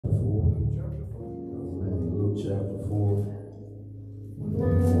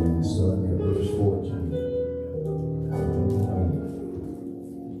starting at verse 14.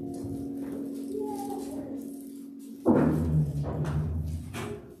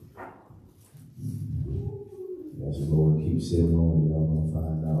 As the Lord keeps sitting on, y'all gonna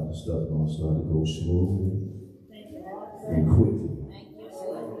find out the stuff gonna start to go smoothly and quickly.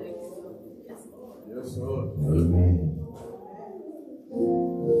 Yes, Lord. Amen.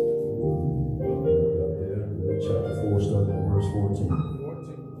 Chapter 4, starting at verse 14.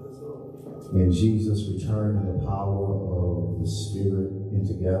 And Jesus returned in the power of the Spirit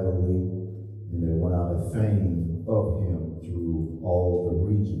into Galilee, and there went out a fame of him through all the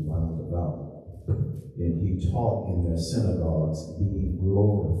region round about. And he taught in their synagogues, being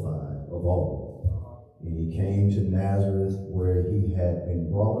glorified of all. And he came to Nazareth, where he had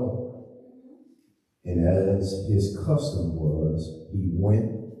been brought up. And as his custom was, he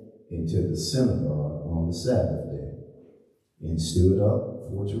went into the synagogue on the Sabbath day, and stood up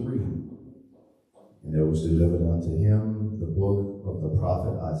for to read. And there was delivered unto him the book of the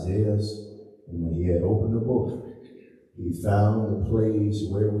prophet Isaiah. And when he had opened the book, he found the place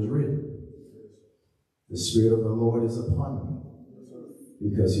where it was written, the Spirit of the Lord is upon me,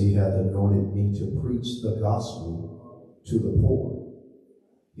 because he hath anointed me to preach the gospel to the poor.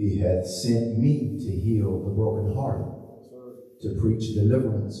 He hath sent me to heal the brokenhearted, to preach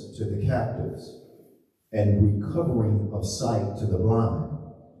deliverance to the captives, and recovering of sight to the blind,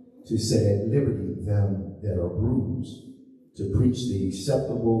 to set at liberty them that are bruised, to preach the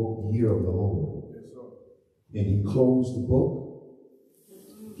acceptable year of the Lord. And he closed the book,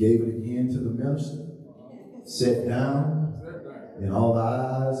 gave it again to the minister, sat down, and all the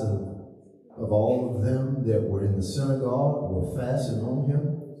eyes of all of them that were in the synagogue were fastened on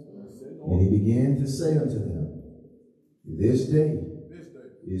him. And he began to say unto them, this day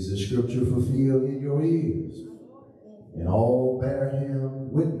is the scripture fulfilled in your ears. And all bare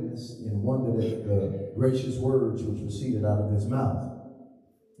him witness and wondered at the gracious words which proceeded out of his mouth.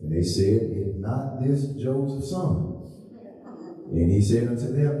 And they said, is not this Joseph's son? And he said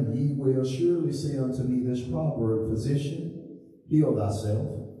unto them, ye will surely say unto me this proverb, physician, heal thyself.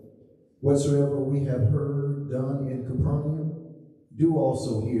 Whatsoever we have heard done in Capernaum, do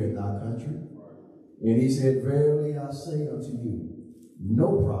also here in thy country. And he said, verily I say unto you,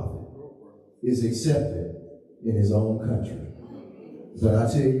 no prophet is accepted in his own country. But I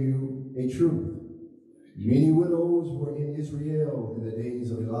tell you a truth. Many widows were in Israel in the days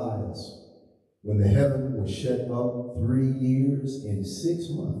of Elias, when the heaven was shut up 3 years and 6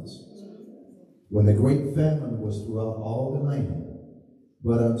 months, when the great famine was throughout all the land.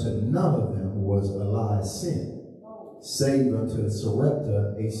 But unto none of them was Elias sent, save unto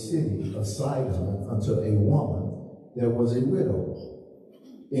Sarepta, a city of Sidon, unto a woman that was a widow.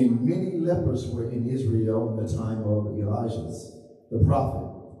 And many lepers were in Israel in the time of Elijah the prophet,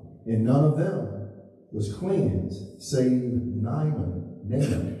 and none of them was cleansed, save Naaman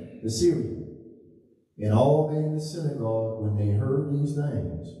the Syrian. And all they in the synagogue, when they heard these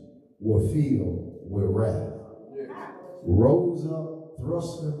things, were filled with wrath, rose up,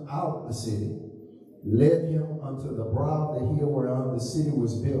 thrust him out the city, led him unto the brow of the hill whereon the city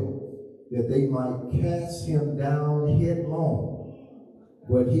was built, that they might cast him down headlong.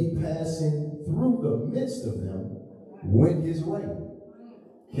 But he, passing through the midst of them, went his way,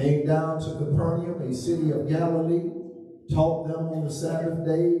 came down to Capernaum, a city of Galilee, taught them on the Sabbath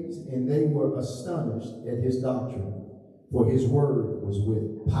days, and they were astonished at his doctrine, for his word was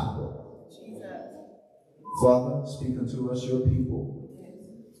with power. Father, speak unto us, your people,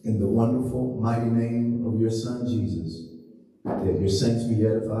 in the wonderful, mighty name of your Son, Jesus, that your saints be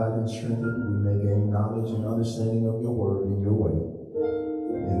edified and strengthened, we may gain knowledge and understanding of your word and your way,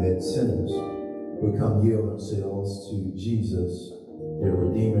 and that sinners would come yield themselves to Jesus, their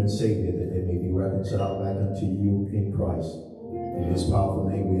Redeemer and Savior, that they may be reconciled back unto you in Christ. In his powerful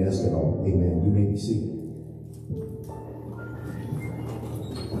name we ask it all. Amen. You may be seated.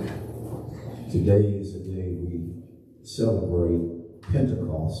 Today is the day we celebrate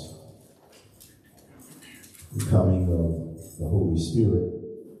Pentecost, the coming of the Holy Spirit.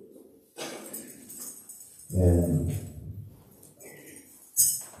 And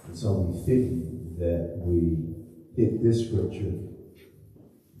it's only fitting that we hit this scripture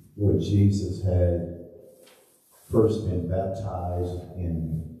where Jesus had first been baptized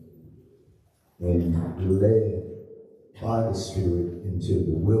and led by the Spirit into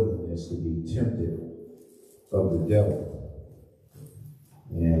the wilderness to be tempted of the devil.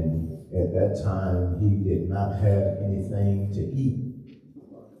 And at that time, he did not have anything to eat.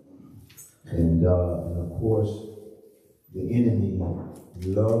 And of course, the enemy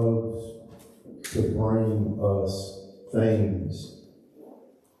loves to bring us things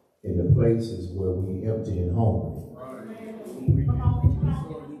in the places where we empty and hungry.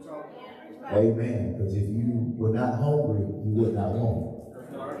 Amen. Because if you were not hungry, you would not want.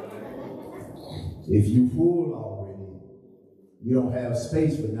 If you full already, you don't have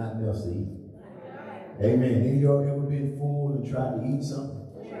space for nothing else to eat. Amen. Any of y'all ever been full and tried to eat something?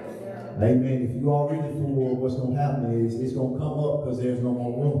 Amen. If you already full, what's going to happen is it's going to come up because there's no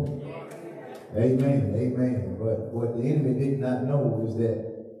more room. Amen. Amen. But what the enemy did not know is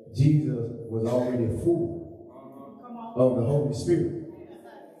that Jesus was already full of the Holy Spirit.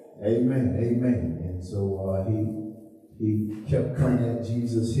 Amen. Amen. And so he kept coming at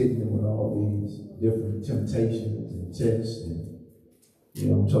Jesus, hitting him with all these different temptations and tests.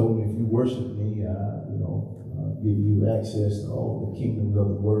 And told him, if you worship me, I'll give you access to all the kingdoms of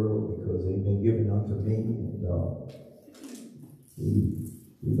the world because they've been given unto me. And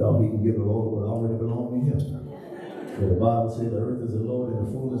he thought he could give the Lord what already belonged to him. So the Bible said the earth is the Lord and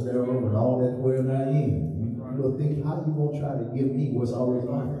the fullness thereof and all that dwell therein. You will think, how you going to try to give me what's already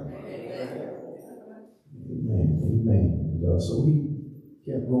mine? Amen. Amen. And so he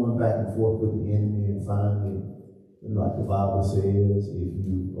kept going back and forth with the enemy, and finally, like the Bible says, if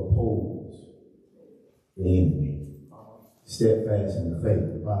you oppose the enemy, steadfast in the faith,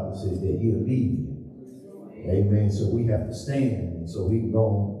 the Bible says that he'll lead you. Amen. So we have to stand. And so he can go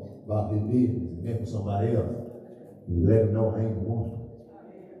on about his business and met with somebody else. And let him know I ain't the one.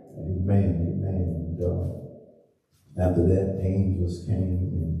 Amen. Amen. And after that, angels came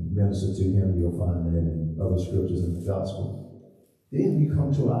and ministered to him. You'll find that in other scriptures in the gospel. Then we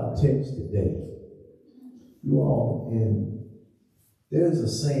come to our text today. You all, and there's a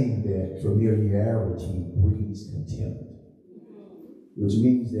saying that familiarity breeds contempt, which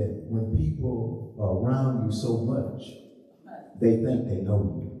means that when people are around you so much, they think they know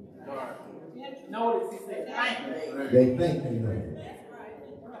you. Notice he said, they think they know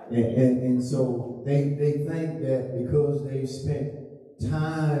you. And so they think that because they spent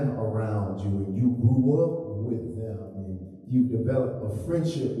time around you and you grew up with them and you developed a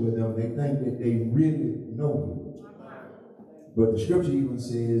friendship with them, they think that they really know you. But the scripture even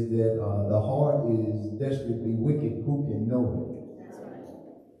says that the heart is desperately wicked. Who can know it?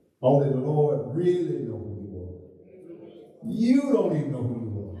 Only the Lord really knows who you are. You don't even know who you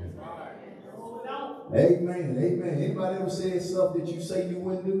are. Amen. Amen. Anybody ever said stuff that you say you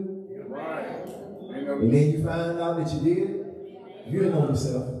wouldn't do? And then you find out that you did it? You didn't know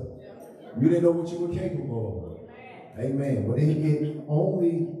yourself. You didn't know what you were capable of. Amen. But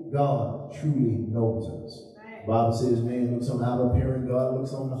only God truly knows us. The Bible says man looks on the outer appearance, God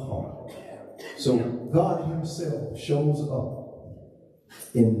looks on the heart. So God himself shows up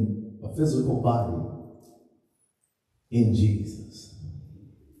in a physical body in Jesus.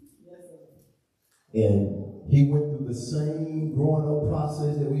 And he went through the same growing up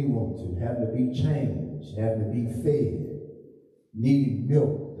process that we want to, having to be changed, having to be fed, needing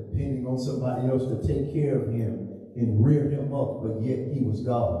milk, depending on somebody else to take care of him and rear him up, but yet he was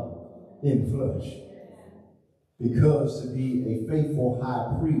God in flesh. Because to be a faithful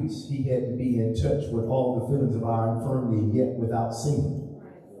high priest, he had to be in touch with all the feelings of our infirmity, yet without sin.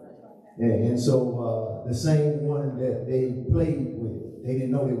 And so the same one that they played with, they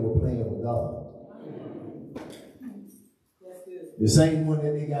didn't know they were playing with God. The same one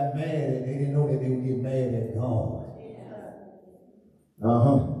that they got mad at, they didn't know that they would get mad at God.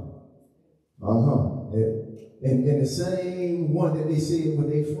 And the same one that they said with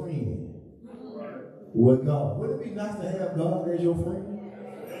their friend, with God. Would it be nice to have God as your friend?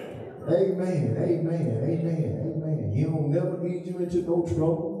 Amen, amen, amen, amen. He don't never lead you into no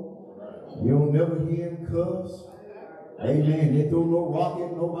trouble. You don't never hear him cuss. Amen. They throw no rock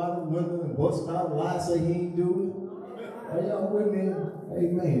at nobody's window and bust out a lie, say he ain't do it. Are y'all with me?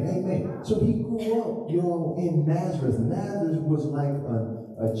 Amen, amen. So he grew up, in Nazareth. Nazareth was like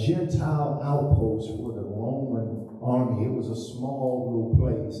a Gentile outpost for the Roman army. It was a small little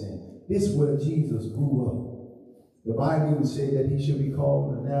place, and this is where Jesus grew up. The Bible even said that he should be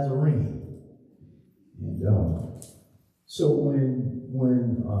called a Nazarene. And so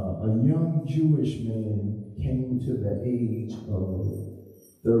when a young Jewish man came to the age of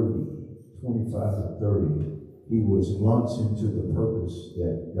 25 to 30, he was launched into the purpose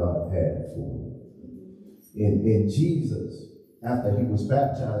that God had for him. And Jesus, after he was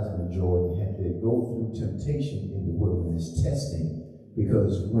baptized in the Jordan, had to go through temptation in the wilderness, testing.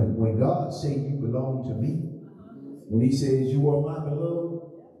 Because when God said you belong to me, when he says you are my beloved,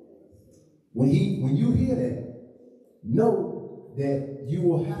 when you hear that, know that you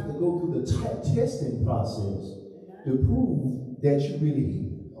will have to go through the testing process to prove that you really hear.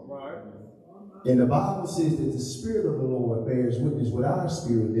 And the Bible says that the Spirit of the Lord bears witness with our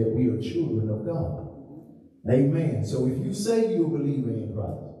spirit that we are children of God. Amen. So if you say you're a believer in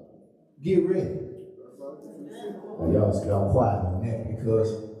Christ, get ready. Y'all quiet on that, because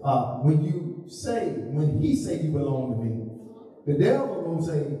when he say you belong to me, the devil gonna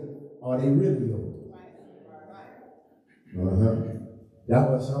say, are they really yours? That's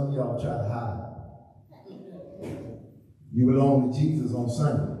what some of y'all try to hide. You belong to Jesus on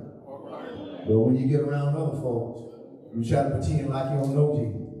Sunday. But when you get around other folks, you try to pretend like you don't know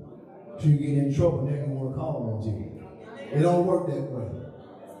Jesus. So you get in trouble, then you want to call on Jesus. It don't work that way.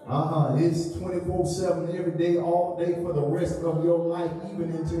 It's 24/7 every day, all day, for the rest of your life,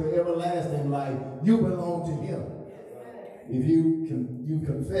 even into everlasting life. You belong to him. If you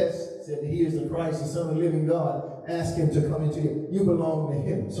confess that he is the Christ, the Son of the living God, ask him to come into you. You belong to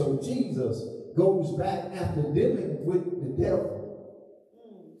him. So Jesus goes back after dealing with the devil.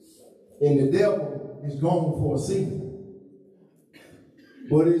 And the devil is gone for a season.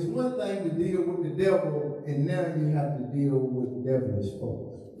 But it's one thing to deal with the devil, and now you have to deal with devilish folks.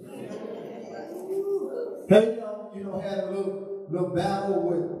 Have y'all, had a little battle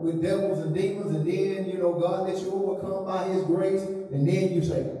with devils and demons, and then, God lets you overcome by his grace, and then you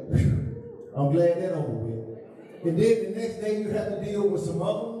say, I'm glad that over with. And then the next day you have to deal with some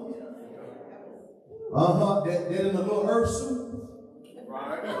other ones. That in a little earth suit.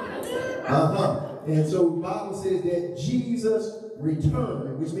 And so the Bible says that Jesus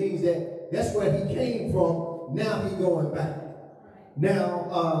returned, which means that that's where he came from. Now he's going back.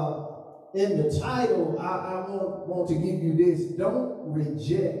 Now, in the title, I want to give you this. Don't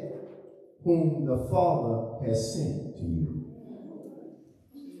reject whom the Father has sent to you.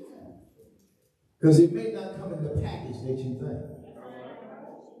 Because it may not come in the package that you think.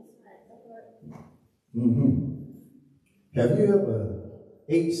 Have you ever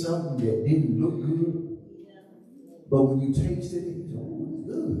ate something that didn't look good, but when you tasted it, you go, oh, it's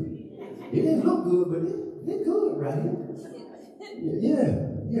good. It didn't look good, but it's good right here.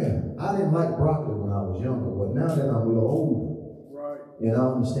 Yeah. I didn't like broccoli when I was younger, but now that I'm a little older, and I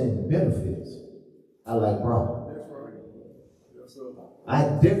understand the benefits, I like broccoli. That's right. Yes, sir. I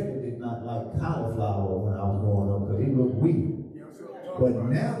definitely did not like cauliflower when I was growing up because it looked weird. But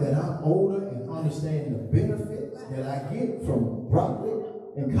now that I'm older and understand the benefits that I get from broccoli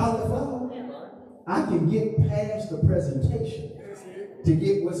and cauliflower, I can get past the presentation to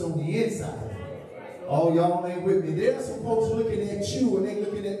get what's on the inside. Oh, y'all ain't with me. There are some folks looking at you and they're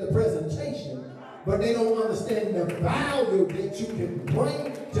looking at the presentation, but they don't understand the value that you can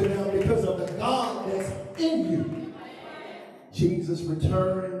bring to them because of the God that's in you. Jesus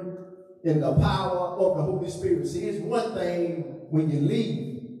returned in the power of the Holy Spirit. See, it's one thing when you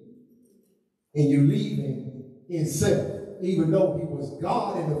leave, and you're leaving in self. Even though he was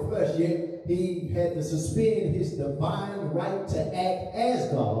God in the flesh, yet he had to suspend his divine right to act as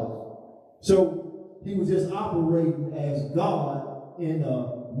God. So he was just operating as God in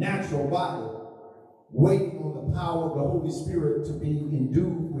a natural body, waiting on the power of the Holy Spirit to be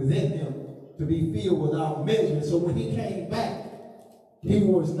endued within him, to be filled without measure. So when he came back, he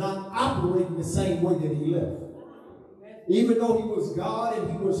was not operating the same way that he left. Even though he was God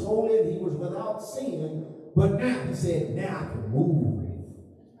and he was holy and he was without sin, but now he said, now I can move.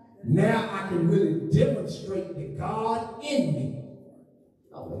 Now I can really demonstrate the God in me.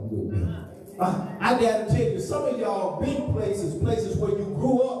 I got to tell you, some of y'all been places where you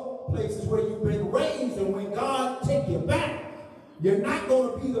grew up, places where you've been raised, and when God take you back, you're not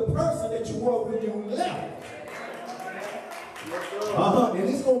going to be the person that you were when you left. And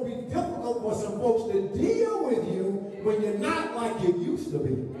it's going to be difficult for some folks to deal with you when you're not like you used to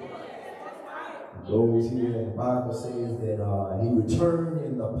be. Those here, the Bible says that he returned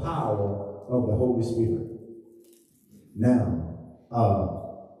in the power of the Holy Spirit. Now,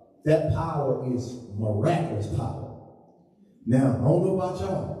 that power is miraculous power. Now, I don't know about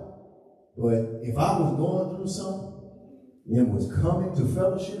y'all, but if I was going through something and was coming to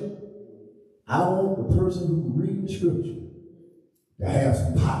fellowship, I want the person who reads the scripture to have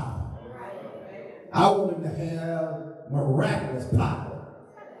some power. I want him to have miraculous power.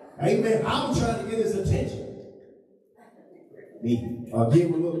 Amen. I'm trying to get his attention. Me. Give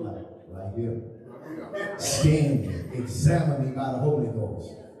him a look like right here. Scan me. Examine me by the Holy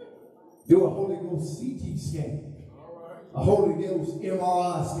Ghost. Do a Holy Ghost CT scan. A Holy Ghost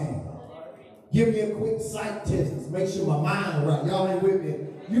MRI scan. Give me a quick sight test. Make sure my mind right. Y'all ain't with me.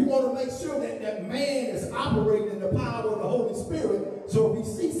 You want to make sure that that man is operating in the power of the Holy Spirit. So if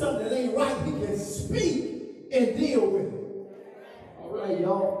he sees something that ain't right, he can speak and deal with it. All right,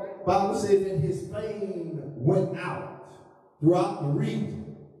 y'all. Bible says that his fame went out throughout the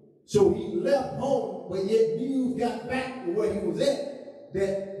region. So he left home, but yet news got back to where he was at,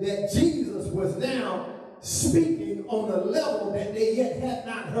 that Jesus was now speaking on a level that they yet had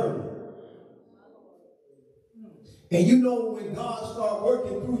not heard. And you know, when God started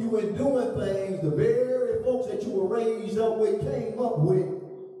working through you and doing things, the very folks that you were raised up with, came up with,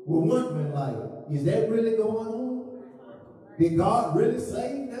 were wondering like, is that really going on? Did God really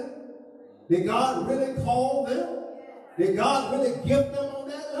save them? Did God really call them? Did God really gift them on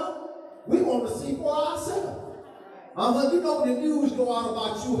that level? We want to see for ourselves. You know, the news go out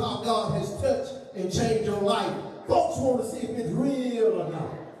about you, how God has touched and changed your life. Folks want to see if it's real or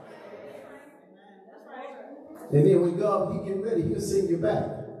not. And then when God, he get ready, he'll send you back.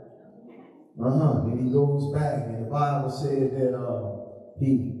 Then he goes back, and the Bible said that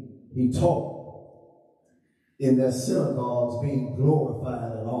he taught in their synagogues being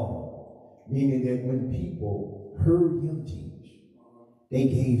glorified at all. Meaning that when people heard him teach, they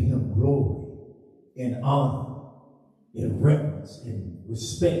gave him glory and honor and reverence and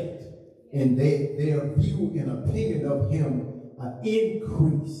respect. And their view and opinion of him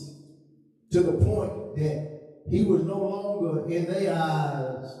increased to the point that he was no longer, in their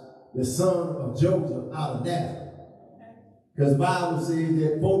eyes, the son of Joseph out of Nazareth. Because the Bible says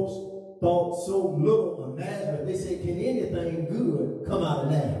that folks thought so little of Nazareth, they said, can anything good come out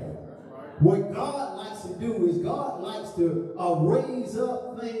of Nazareth? What God likes to do is God likes to raise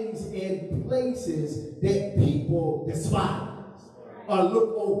up things in places that people despise or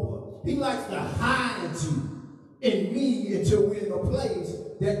look over. He likes to hide you and me until we're in a place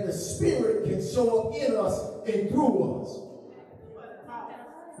that the Spirit can show up in us and through us.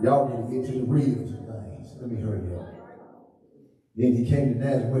 Y'all need to get to the real things. Let me hurry up. Then he came to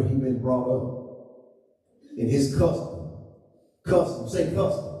Nazareth where he'd been brought up. And his custom, say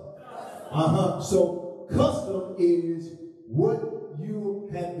custom. So custom is what you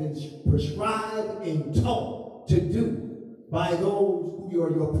have been prescribed and taught to do by those who are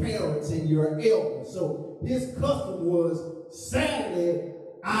your parents and your elders. So his custom was Saturday,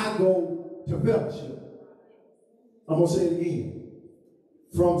 I go to fellowship. I'm going to say it again.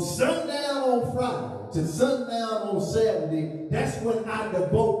 From sundown on Friday to sundown on Saturday, that's when I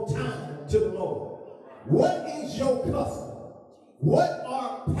devote time to the Lord. What is your custom? What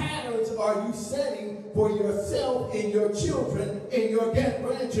patterns are you setting for yourself and your children and your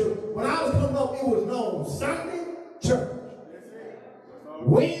grandchildren? When I was coming up, it was known Sunday, church.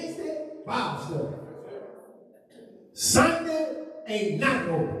 Wednesday, Bible study. Sunday, ain't not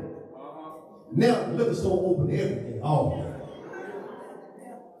open. Now the liquor store open every day, all day.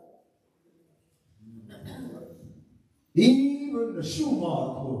 Even the shoe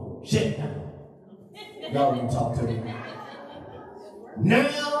mall club shut down. Y'all don't talk to me.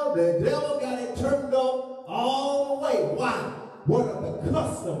 Now the devil got it turned up all the way. Why? What are the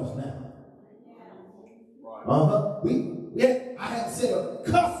customs now? I have set a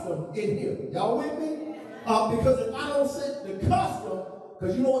custom in here. Y'all with me? Because if I don't set the custom,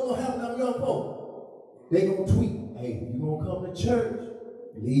 because you know what's gonna happen to them young folks? They gonna tweet, hey, you gonna come to church,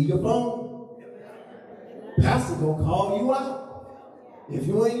 leave your phone. Pastor gonna call you out. If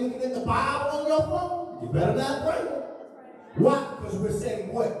you ain't looking at the Bible on your phone, you better not pray. Why? Because we're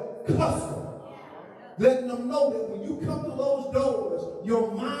saying what? Custom. Letting them know that when you come to those doors,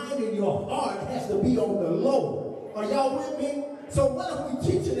 your mind and your heart has to be on the Lord. Are y'all with me? So what if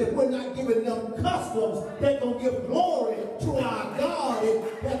we teach it if we're not giving them customs that going to give glory to our God and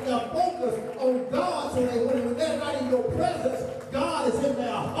that they're focused on God so that when they're not in your presence, God is in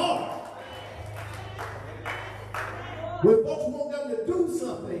their heart. When folks want them to do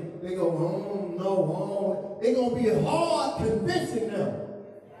something, they go, oh, no, oh. It's going to be hard convincing them.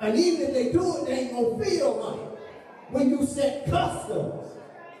 And even if they do it, they ain't going to feel right when you set customs.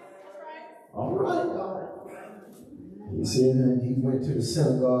 All right, y'all. He said he went to the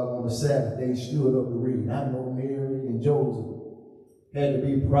synagogue on the Sabbath day, stood up to read. I know Mary and Joseph had to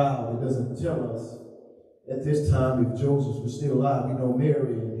be proud. It doesn't tell us at this time if Joseph was still alive. We know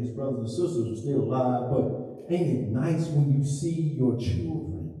Mary and his brothers and sisters were still alive, but ain't it nice when you see your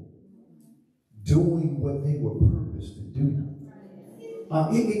children doing what they were purposed to do?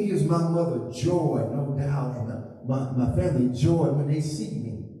 It gives my mother joy, no doubt, and my family joy when they see me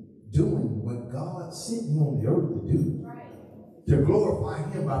doing what God sent me on the earth to do. To glorify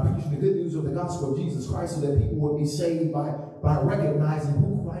him by preaching the good news of the gospel of Jesus Christ so that people would be saved by recognizing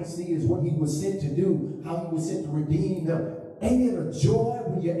who Christ is, what he was sent to do, how he was sent to redeem them. Ain't it a joy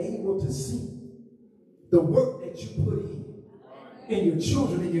when you're able to see the work that you put in your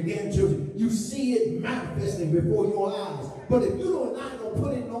children and your grandchildren? You see it manifesting before your eyes. But if you're not going to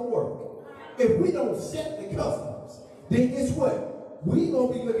put in no work, if we don't set the customs, then guess what? we're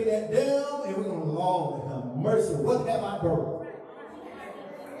going to be looking at them and we're going to, Lord, have mercy. What have I birthed?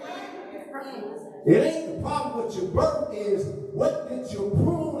 It ain't the problem with your birth, is what did you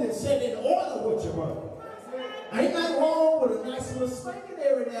prune and set in order with your birth? Ain't nothing wrong with a nice little spanking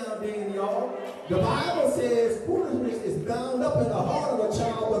every now and then, y'all. The Bible says foolishness is bound up in the heart of a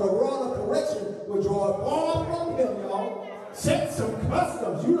child, but a rod of correction will draw it far from him, y'all. Set some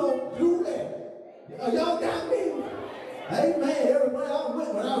customs. You don't do that. Y'all got me? Amen. Everywhere I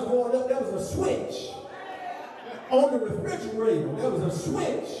went when I was growing up, there was a switch. On the refrigerator, there was a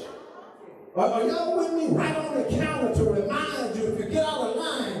switch. Are y'all with me? Right on the counter to remind you, if you get out of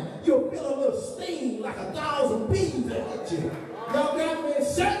line, you'll feel a little sting like 1,000 bees that hit you. Y'all got me?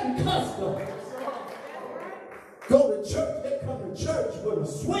 Setting customs. Go to church, they come to church with a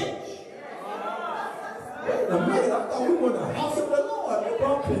switch. Wait a minute, I thought we were in the house of the Lord. They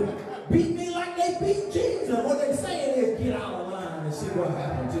want to beat me like they beat Jesus. What they saying is, get out of line and see what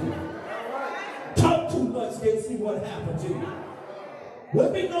happened to you. Talk too much, then see what happened to you.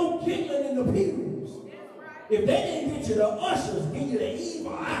 There'll be no giggling in the pews. If they didn't get you, the ushers give you the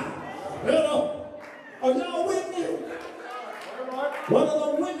evil eye. You know? Are y'all with me? One of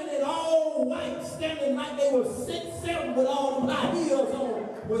them women in all white standing like they were 6'7" with all them high heels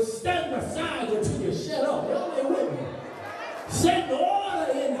on was standing beside you till you shut up. Y'all ain't with me. Setting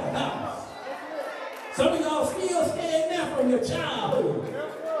order in the house. Some of y'all still staying there from your childhood.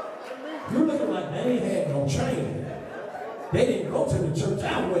 You looking like they ain't had no training. They didn't go to the church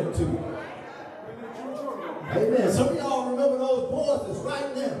I went to. Amen. Some of y'all remember those voices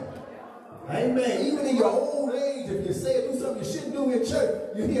right now. Amen. Even in your old age, if you say do something you shouldn't do in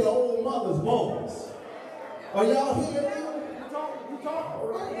church, you hear the old mother's voice. Are y'all hearing me? You talk.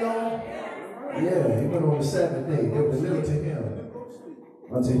 Right, y'all. Yeah, he went on the Sabbath day. They were delivered to him.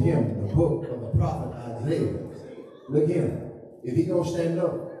 Unto him, the book of the prophet Isaiah. Look here. If he gonna stand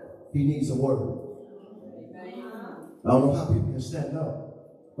up, he needs a word. I don't know how people can stand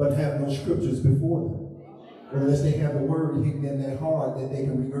up, but have no scriptures before them. Unless they have the word hidden in their heart that they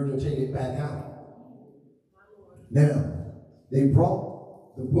can regurgitate it back out. Now, they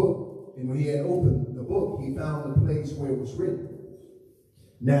brought the book, and when he had opened the book, he found the place where it was written.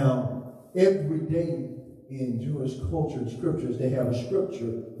 Now, every day in Jewish culture and scriptures, they have a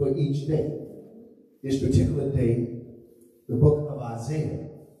scripture for each day. This particular day, the book of Isaiah,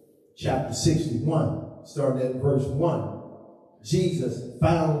 chapter 61, starting at verse 1. Jesus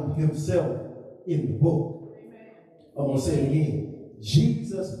found himself in the book. I'm going to say it again.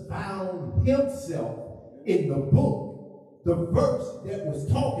 Jesus found himself in the book, the verse that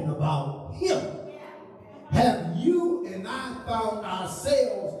was talking about him. Have you and I found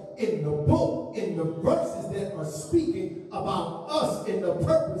ourselves in the book, in the verses that are speaking about us and the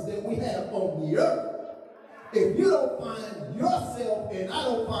purpose that we have on the earth? If you don't find yourself and I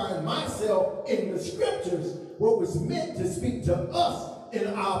don't find myself in the scriptures, what was meant to speak to us in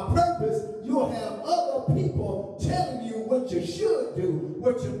our purpose, you'll have other people telling you what you should do,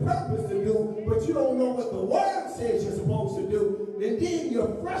 what you're purposed to do, but you don't know what the word says you're supposed to do. And then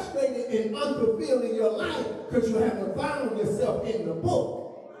you're frustrated and unfulfilled in your life because you haven't found yourself in the book.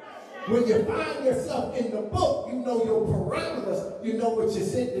 When you find yourself in the book, you know your parameters, you know what you're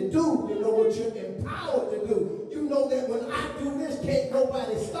sent to do, you know what you're empowered to do. You know that when I do this, can't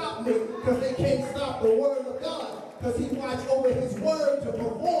nobody stop me because they can't stop the word of God. Because he watched over his word to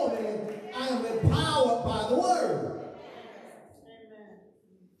perform it, and I am empowered by the word. Amen.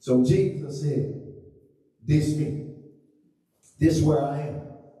 So Jesus said, this me. This where I am.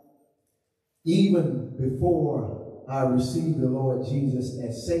 Even before I received the Lord Jesus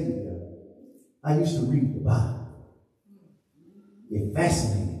as Savior, I used to read the Bible. It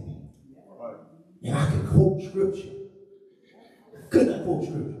fascinated me. And I could quote scripture. Could not quote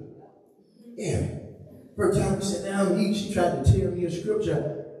scripture. Yeah. First time we sat down and eat, she tried to tell me a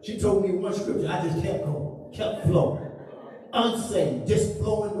scripture. She told me one scripture. I just kept going, kept flowing. Unsaved, just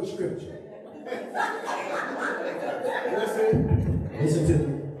flowing with scripture. Listen to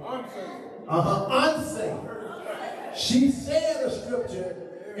me. Unsaved. She said a scripture,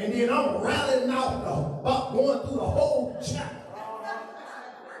 and then I'm rattling out about going through the whole chapter.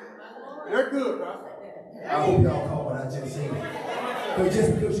 They're good, bro. I hope y'all caught what I just said. Because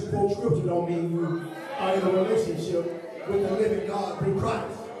just because you quote scripture don't mean you are in a relationship with the living God through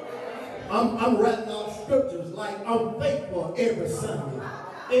Christ. I'm rattling out scriptures like I'm faithful every Sunday,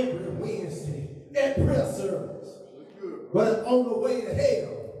 every Wednesday, at prayer service. But on the way to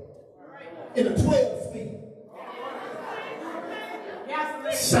hell, in a 12-speed.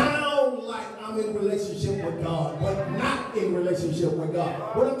 Sound like I'm in relationship with God, but not in relationship with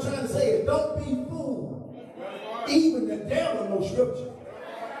God. What I'm trying to say is don't be fooled. Even the devil knows scripture.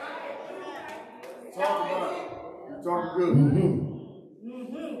 Talk about it. You're talking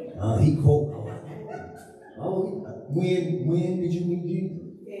good. He quote. When did you meet Jesus?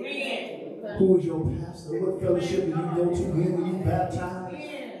 When? Who is your pastor? What fellowship did you go to? When were you baptized?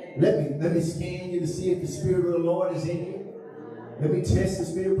 Let me scan you to see if the Spirit of the Lord is in you. Let me test the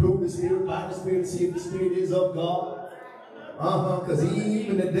Spirit, prove the Spirit, by the Spirit, to see if the Spirit is of God. Because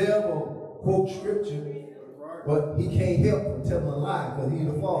even the devil quotes scripture, but he can't help from telling a lie because he's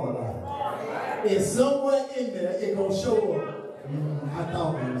the father lie. And somewhere in there, it's going to show up. I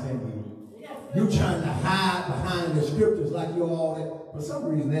thought it was in you. You trying to hide behind the scriptures like you're all that. For some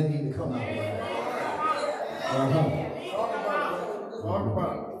reason, that need to come out. Talk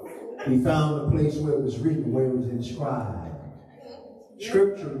about it. He found a place where it was written, where it was inscribed.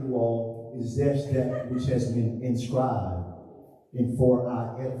 Scripture, you all, is just that which has been inscribed and for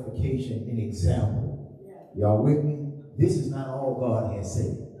our edification and example. Y'all with me? This is not all God has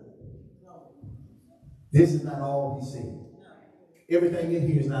said. This is not all he said. Everything in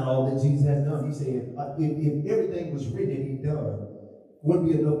here is not all that Jesus has done. He said, if everything was written and he done, wouldn't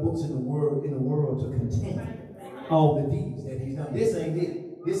be enough books in the world to contain all the deeds that he's done. This ain't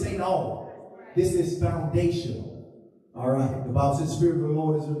it. This ain't all. This is foundational. All right. The Bible says the Spirit of the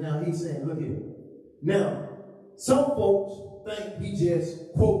Lord is now. He's saying, look here. Now, some folks think he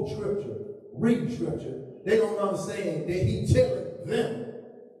just quote scripture, read scripture. They don't understand that he's telling them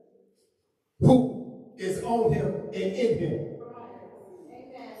who is on him and in him.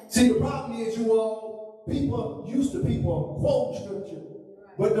 See, the problem is, you all, people quote scripture,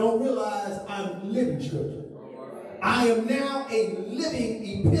 but don't realize I'm living scripture. I am now a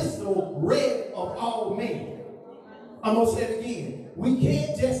living epistle read of all men. I'm going to say it again. We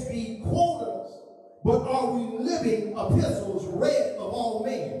can't just be quoters, but are we living epistles read of all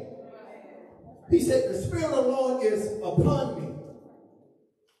men? He said, the Spirit of the Lord is upon me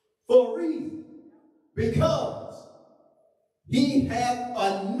for a reason, because he hath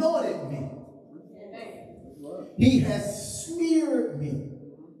anointed me. He has smeared me.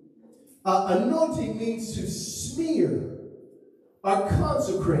 Anointing means to smear or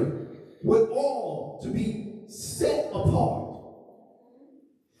consecrate with oil, to be set apart.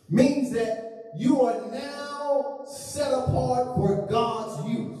 Means that you are now set apart for God's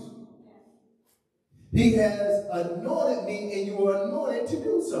use. He has anointed me, and you are anointed to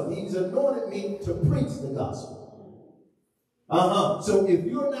do something. He's anointed me to preach the gospel. So if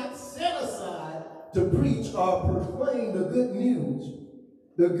you're not set aside to preach or proclaim the good news,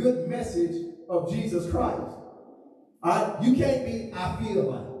 the good message of Jesus Christ, you can't be, I feel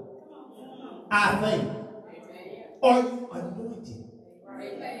like, I think. Are you anointed?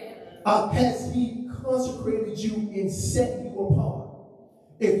 Has he consecrated you and set you apart?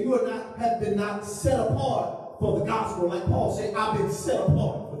 If you are not, have been not set apart for the gospel, like Paul said, I've been set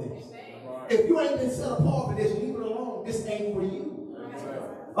apart for this. If you ain't been set apart for this, leave it alone. This ain't for you.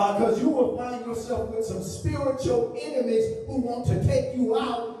 Because you will find yourself with some spiritual enemies who want to take you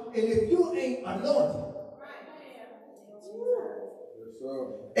out. And if you ain't anointed.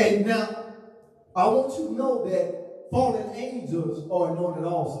 And now, I want you to know that fallen angels are anointed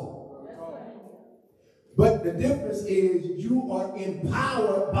also. But the difference is you are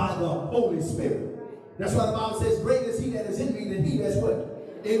empowered by the Holy Spirit. That's why the Bible says, greater is he that is in me than he that's what?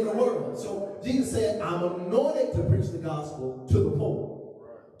 In the world. So Jesus said, I'm anointed to preach the gospel to the poor.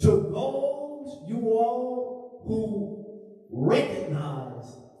 To those you all who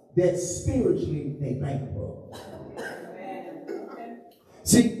recognize that spiritually they bankrupt.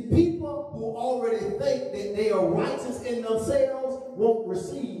 See, people who already think that they are righteous in themselves won't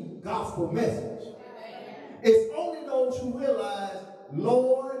receive gospel message. It's only those who realize,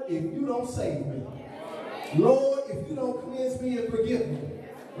 Lord, if you don't save me, Lord, if you don't cleanse me and forgive me,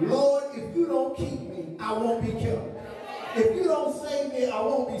 Lord, if you don't keep me, I won't be kept. If you don't save me, I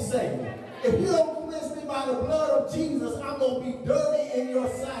won't be saved. If you don't cleanse me by the blood of Jesus, I'm going to be dirty in your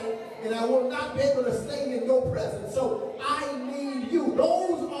sight, and I will not be able to stay in your presence. So I need you.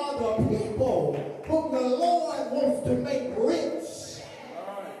 Those are the people whom the Lord wants to make rich.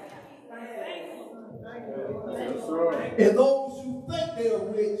 And those who think they are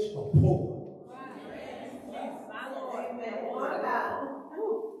rich are poor.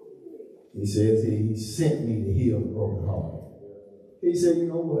 He says he sent me to heal the broken heart. He said, you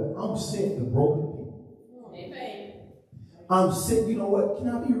know what? I'm sent to broken people. Amen. I'm sent, you know what? Can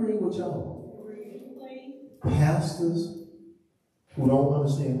I be real with y'all? Pastors who don't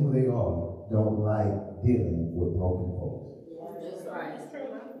understand who they are don't like dealing with broken folks. That's right.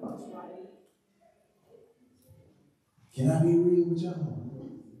 Can I be real with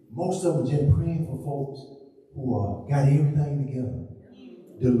y'all? Most of them just praying for folks who got everything together.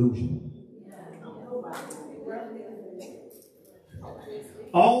 Delusional.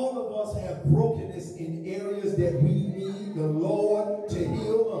 All of us have brokenness in areas that we need the Lord to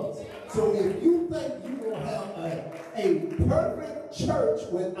heal us. So if you think you're going to have a perfect church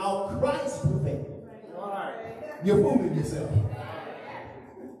without Christ perfected, you're fooling yourself.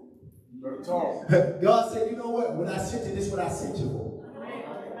 God said, you know what? When I sent you, this is what I sent you for.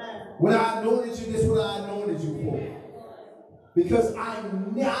 When I anointed you, this is what I anointed you for. Because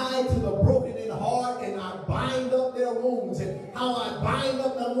I'm nigh to the broken in heart, and I bind up their wounds. And how I bind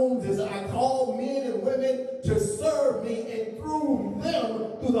up their wounds is I call men and women to serve me, and through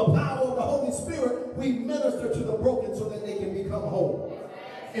them, through the power of the Holy Spirit, we minister to the broken so that they can become whole.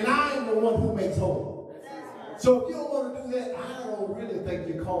 And I am the one who makes whole. So if you don't want to do that, I don't really think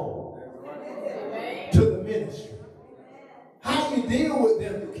you're called to the ministry. How you deal with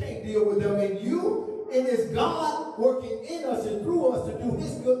them, you can't deal with them in you. It is God working in us and through us to do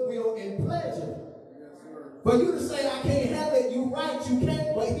his good will and pleasure. For you to say, I can't have it, you right, you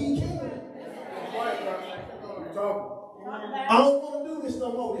can't, but he can. I don't want to do this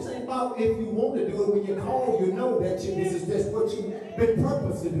no more. This ain't about if you want to do it. When you call, you know that this is just what you've been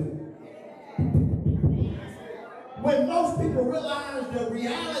purposed to do. When most people realize the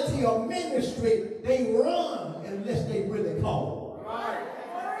reality of ministry, they run unless they really call.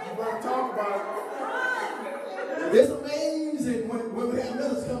 You better talk about it. It's amazing when we have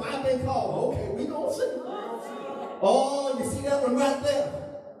ministers come, I've been called. Okay, we gonna see. Oh, you see that one right there?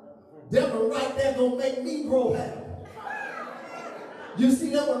 That one right there gonna make me grow happy. You see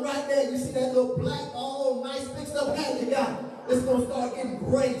that one right there? You see that little black, all nice fixed up hat you got? It's gonna start getting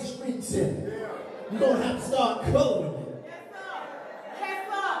gray streaks in it. You're gonna have to start coloring it.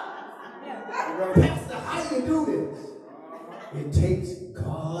 Pastor, how you do this? It takes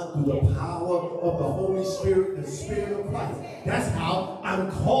God through the power of the Holy Spirit, the Spirit of Christ. That's how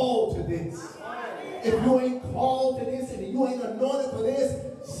I'm called to this. If you ain't called to this and you ain't anointed for this,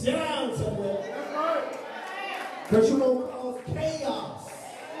 sit down somewhere. Because you're going to cause chaos.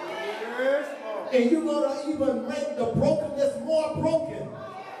 And you're going to even make the brokenness more broken.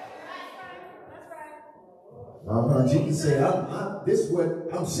 Jesus said, this is what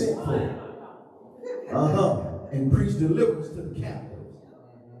I'm sent for. And preach deliverance to the captives.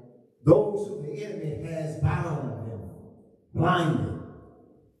 Those who the enemy has bound them, blinded.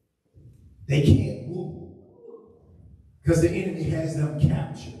 They can't move. Because the enemy has them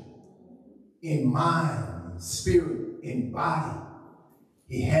captured in mind, spirit, in body.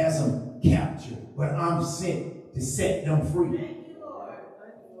 He has them captured. But I'm sent to set them free.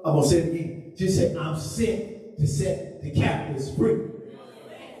 I'm going to say it again. Just say, I'm sent to set the captives free.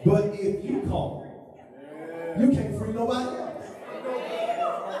 But if you call, you can't free nobody else.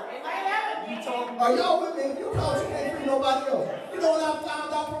 Are y'all with me? If you call, you can't free nobody else. You know what I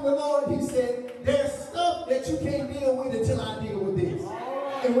found out from the Lord? He said, there's stuff that you can't deal with until I deal with this.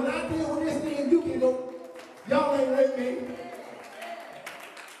 And when I deal with this, then you can go. Y'all ain't with me.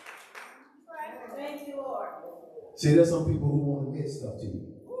 Thank you, Lord. See, there's some people who want to admit stuff to you.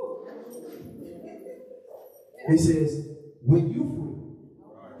 He says, when you free.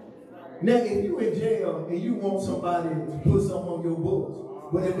 Now, if you're in jail and you want somebody to put something on your books,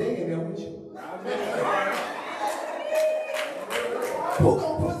 but if they ain't there with you, who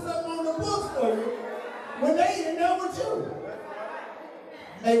gonna put something on the books for you when they ain't there with you?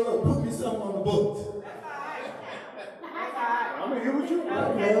 Hey, look, put me something on the books. I'm here with you.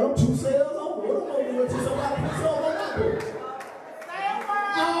 Man, I'm 2 sales over. What am I gonna do until somebody puts something on my books?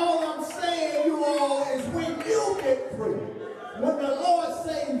 All I'm saying, you all, is when you get free. When the Lord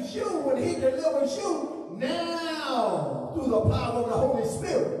saves you, when he delivers you, now, through the power of the Holy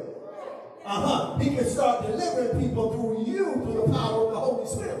Spirit, he can start delivering people through you, through the power of the Holy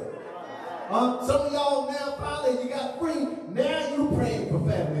Spirit. Some of y'all now, finally, you got free. Now you're praying for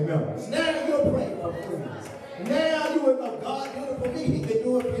family members. Now you're praying for friends. Now you know God did it for me, he can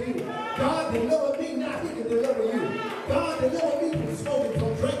do it for you. God delivered me, now he can deliver you. God delivered me from smoking,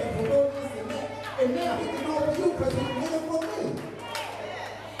 from drinking, from doing this and that. And now he can do it for you because he did it for me.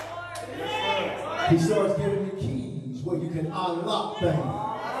 He starts giving you keys where you can unlock things.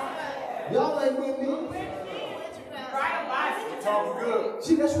 Y'all ain't with me? Talking good.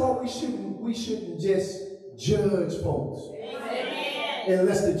 See, that's why we shouldn't just judge folks.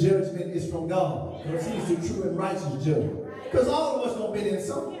 Unless the judgment is from God. Because he's the true and righteous judge. Because all of us don't been in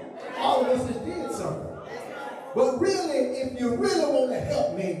something. All of us just did something. But really, if you really want to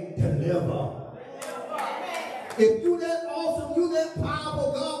help me, deliver. If you that awesome, you that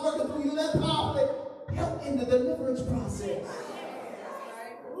powerful, God working through you that powerfully, help in the deliverance process.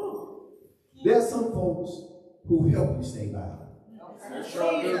 There's some folks who help you stay bound. That's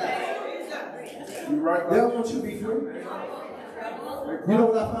sure good. You right. They don't want you to be free. You know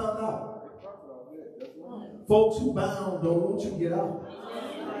what I found out? Folks who bound don't want you to get out.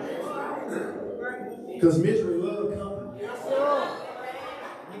 Because misery love company. Yes, sir.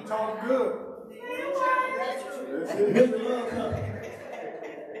 You talk good. Misery love company.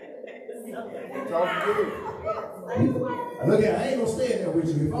 You talk good. Look at, I ain't gonna stand there with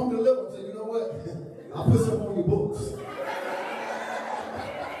you. If I'm delivered, say, you know what? I'll put some on your books.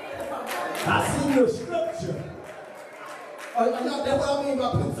 I see your scripture. That's what I mean by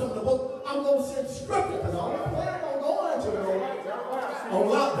putting some in the book. I'm gonna send scripture because I'm not planning on going to on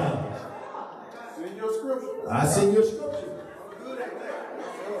lockdown. Send your scripture. I send your scripture.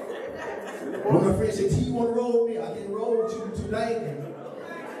 One of my friends said, T, you want to roll with me? I can roll with you tonight.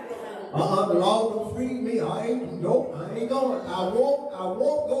 The law don't free me. I ain't going. I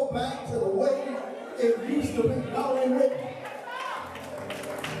won't go back to the way it used to be. Y'all ain't with me.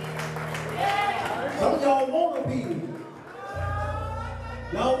 Some of y'all want to be.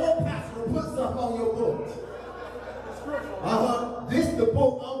 Y'all want pastor to put something on your books. This the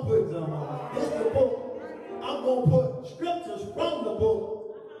book I'm putting something on. This the book. I'm going to put scriptures from the book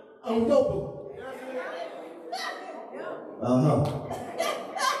on your book.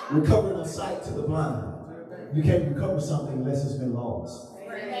 Recovering of sight to the blind. You can't recover something unless it's been lost.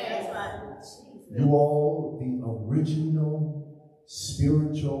 You all, the original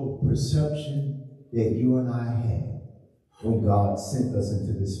spiritual perception that you and I had when God sent us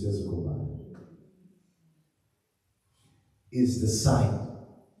into this physical body is the sight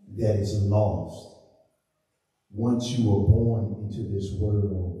that is lost once you are born into this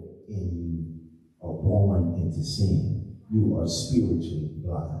world and you are born into sin. You are spiritually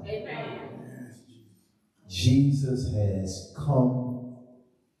blind. Amen. Jesus has come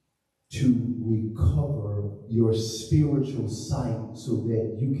to recover your spiritual sight so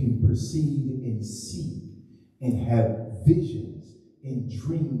that you can proceed and see and have visions and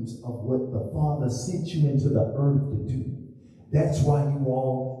dreams of what the Father sent you into the earth to do. That's why you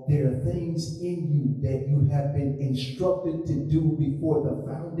all, there are things in you that you have been instructed to do before the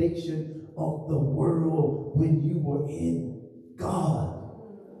foundation of the world when you were in God.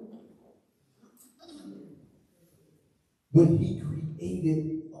 When he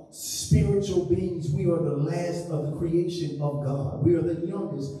created spiritual beings, we are the last of the creation of God. We are the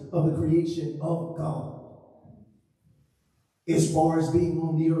youngest of the creation of God as far as being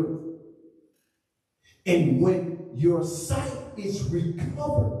on the earth. And when your sight is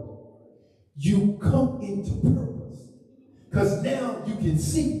recovered, you come into purpose. Because now you can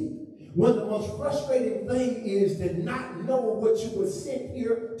see it. One of the most frustrating things is to not know what you were sent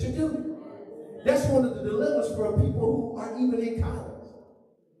here to do. That's one of the dilemmas for people who are even in college.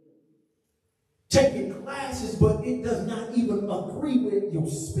 Taking classes, but it does not even agree with your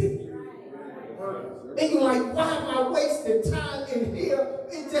spirit. And you're like, why am I wasting time in here?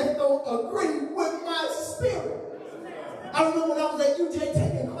 It just don't agree with my spirit. I remember when I was at UJ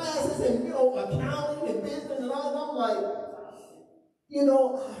taking classes and, accounting and business and all, and I'm like,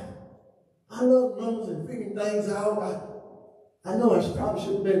 I love numbers and figuring things out. I know I probably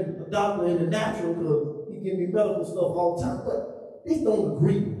should have been a doctor in the natural because he give me medical stuff all the time, but this don't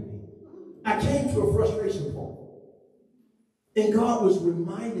agree with me. I came to a frustration point. And God was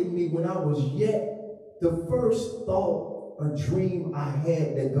reminding me when I was yet, the first thought or dream I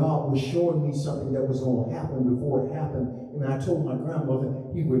had that God was showing me something that was going to happen before it happened. And I told my grandmother,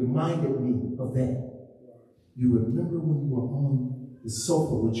 he reminded me of that. You remember when you were on the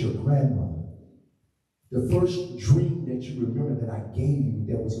sofa with your grandmother? The first dream that you remember that I gave you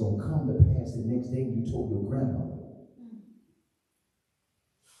that was going to come to pass the next day, you told your grandmother.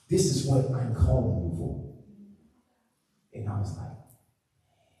 This is what I'm calling you for. And I was like,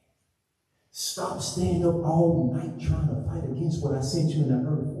 stop staying up all night trying to fight against what I sent you in the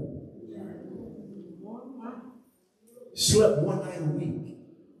earth for. Slept one night a week.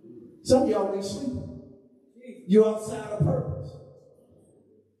 Some of y'all ain't sleeping. You're outside of purpose.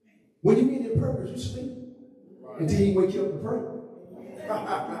 When you get in purpose, you sleep. Until he wake you up to pray. Talk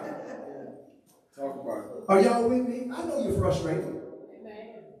about it. Are y'all with me? I know you're frustrated.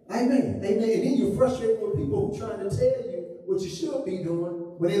 Amen. Amen. And then you're frustrated with people who are trying to tell you what you should be doing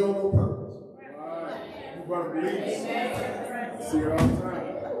when they don't know purpose. Right. You better believe it. I see it all the time.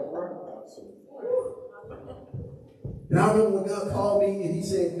 And I remember when God called me and he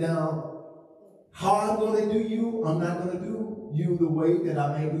said, now, how I'm going to do you, I'm not going to do you the way that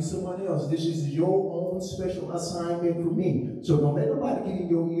I may do someone else. This is your own special assignment for me. So don't let nobody get in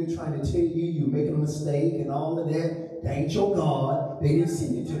your ear trying to tell you you're making a mistake and all of that. That ain't your God. They didn't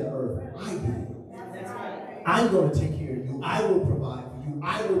send you to the earth. I did. I'm going to take care of you. I will provide for you.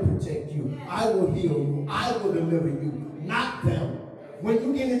 I will protect you. I will heal you. I will deliver you. Not them. When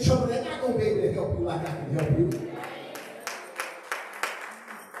you get in trouble, they're not going to be able to help you like I can help you.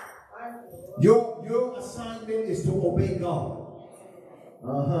 Your assignment is to obey God.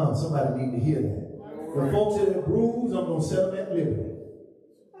 Somebody need to hear that. The folks that are bruised, I'm going to set them at liberty.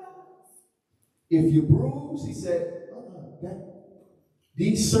 If you're bruised, he said,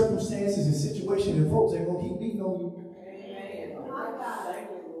 these circumstances and situations and folks ain't going to keep beating on you.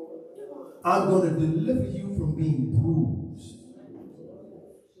 I'm going to deliver you from being bruised.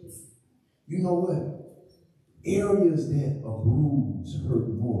 You know what? Areas that are bruised hurt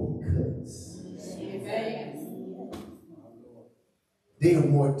more than cuts. They are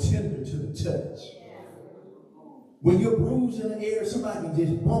more tender to the touch. When you're bruised in the air, somebody can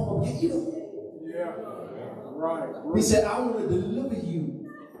just bump up. You know? Yeah. Right. He said, I want to deliver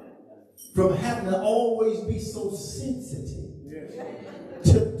you from having to always be so sensitive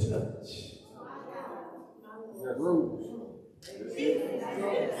to touch.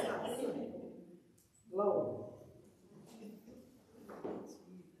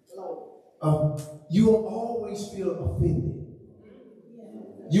 You won't always feel offended.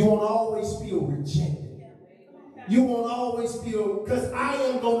 You won't always feel rejected. You won't always feel, because I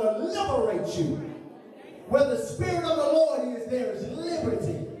am going to liberate you. Where the Spirit of the Lord is, there is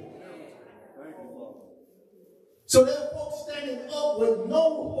liberty. So there are folks standing up with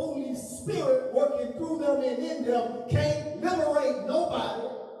no Holy Spirit working through them and in them, can't liberate nobody,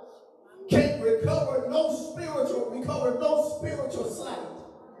 can't recover no spiritual sight,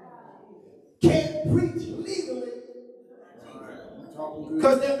 can't preach legally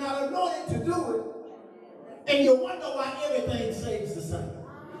because they're not anointed to do it. And you wonder why everything stays the same.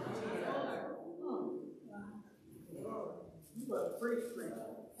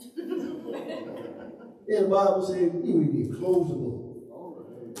 And the Bible said, you need to close the book.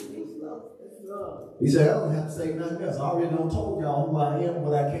 He said, I don't have to say nothing else. I already done told y'all who I am,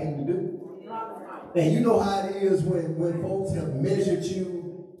 what I came to do. And you know how it is when folks have measured you,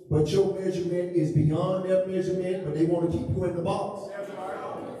 but your measurement is beyond their measurement, but they want to keep you in the box.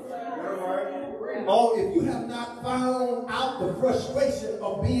 Oh, if you have not found out the frustration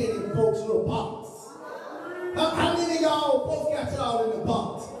of being in folks' little box. How many of y'all folks got y'all in the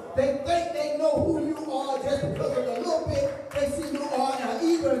box? They think they know who you are just because of the little bit they see you are, and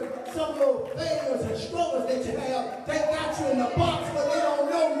even some little failures and struggles that you have, they got you in the box, but they don't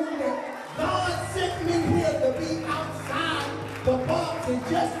know you that God sent me here to be outside the box, and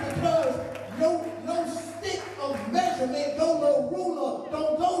just because no stick of measurement, no little ruler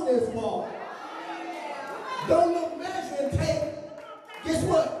don't go this far. No little measuring tape, guess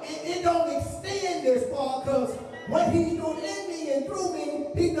what? It don't extend this far, because what he's doing in me and through me,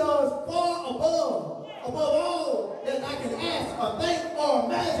 he does far above all that I can ask or think or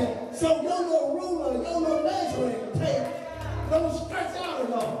imagine. So your little ruler, your little measuring tape don't stretch out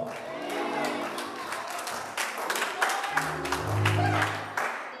at all.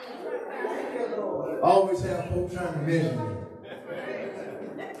 I always have folks trying to measure me.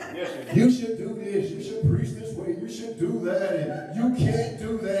 You should do this, you should preach this way, you should do that, and you can't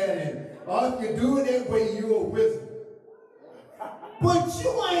do that, and if you do it that way, you're a wizard. But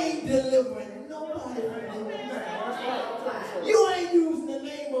you ain't delivering nobody. You ain't using the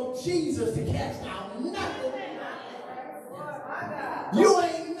name of Jesus to cast out nothing. You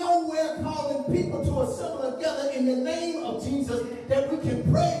ain't nowhere calling people to assemble together in the name of Jesus that we can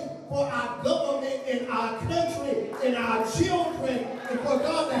pray for our government and our country and our children and for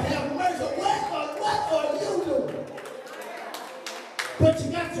God to have mercy. What are you doing? But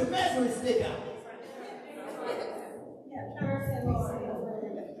you got your measuring stick out.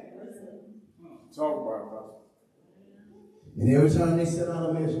 Talk about it. And every time they set out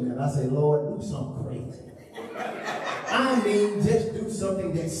a measurement, I say, Lord, do something crazy. I mean, just do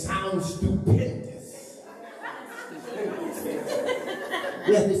something that sounds stupendous.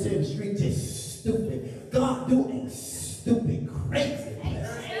 Yeah, they say in the street, just stupid. God, do a stupid, crazy.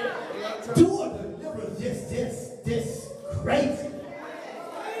 Do a deliverance just crazy.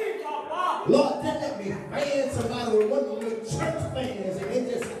 Lord, then let me fan somebody with one of the little church fans and they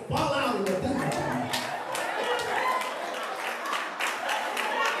just fall out in the thing.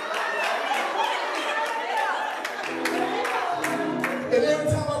 And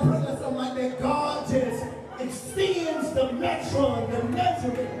every time I pray something like that, God just extends the metron, the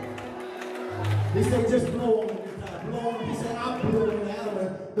measurement. He said, just blow on it this time. Blow on it. He said, I blew on the animal.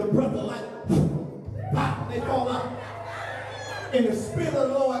 The breath of life, pop, they fall out. And the Spirit of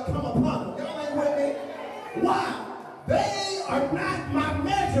the Lord come upon them. Y'all ain't with me? Why? They are not my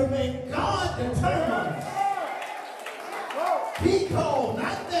measurement. God determines. He called,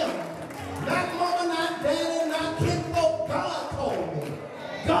 not them. Not mama, not daddy, not kinfolk. God called me.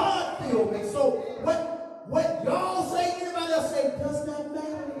 God filled me. So what y'all say, anybody else say, does not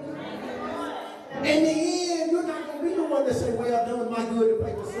matter. In the end, you're not going to be the one that say, well done, my good and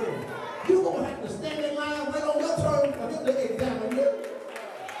faithful servant. You're going to have to stand in line, wait on your turn for him to examine you.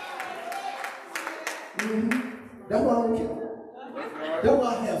 That's why I don't care. That's why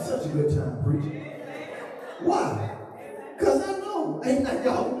I have such a good time preaching. Why? Because I know ain't nothing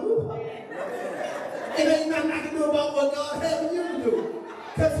y'all can do about it. And ain't nothing I can do about what God having you to do.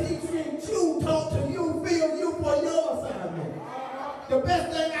 Because he treats you, talk to you, feel you for your assignment. The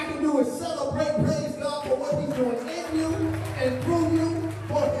best thing I can do is celebrate, praise God for what he's doing in you and through you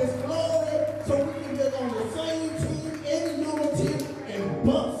for his glory, so we can get on the same team in unity and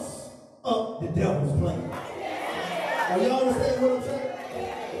bust up the devil's plan. Are y'all understand what I'm saying?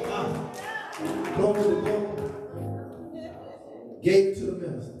 Go to the devil. Gave it to the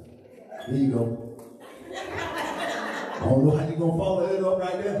minister. Here you go. I don't know how you're going to follow it up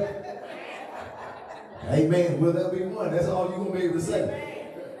right there. Amen. Will there be one? That's all you're going to be able to say.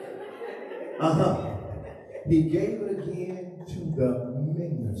 He gave it again to the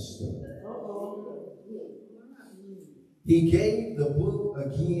minister. He gave the book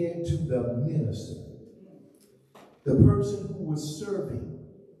again to the minister. The person who was serving,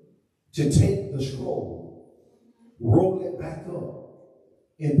 to take the scroll, roll it back up,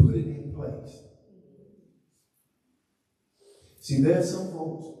 and put it in place. See, there's some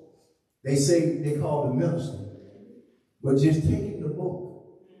folks, they say they call the minister, but just taking the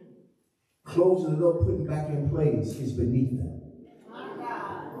book, closing it up, putting it back in place is beneath them.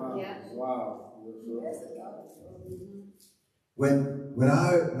 Wow. When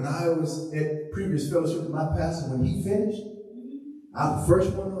I was at previous fellowship with my pastor, when he finished, I was the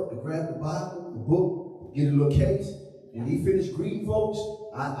first one up to grab the Bible, the book, get a little case. When he finished greeting folks,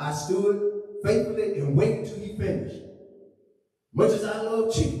 I stood faithfully and waited till he finished. Much as I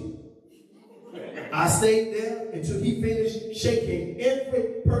love chicken, I stayed there until he finished shaking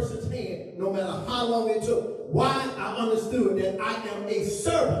every person's hand, no matter how long it took. Why? I understood that I am a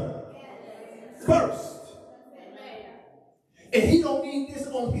servant first. And he don't need this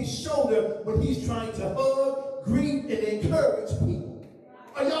on his shoulder when he's trying to hug, greet, and encourage people.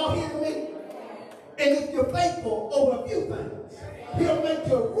 Are y'all hearing me? And if you're faithful over a few things, he'll make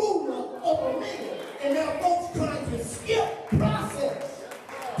you ruler over many. And there are folks trying to skip process.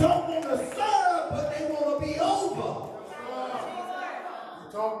 Don't want to serve, but they want to be over.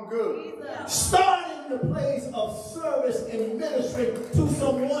 You're talking good. Start in the place of service and ministry to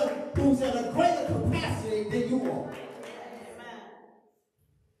someone who's at a greater capacity than you are.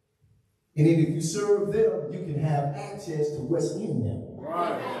 And then if you serve them, you can have access to what's in them.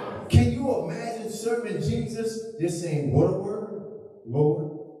 Right. Can you imagine serving Jesus just saying, what a word,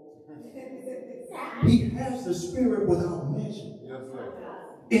 Lord? He has the Spirit without measure. Yes, sir.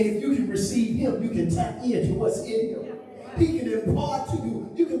 And if you can receive him, you can tap into what's in him. He can impart to you.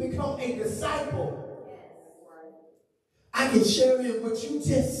 You can become a disciple. I can share in what you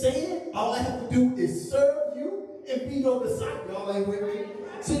just said. All I have to do is serve you and be your disciple. Y'all ain't with me?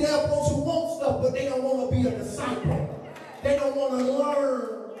 See, there are folks who want stuff, but they don't want to be a disciple. They don't want to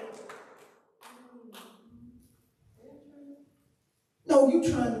learn. No, you're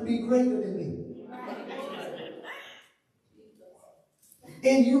trying to be greater than me.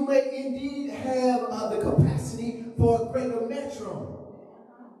 And you may indeed have the capacity for a greater metron,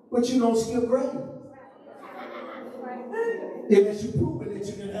 but you don't skip grade. Unless you've proven that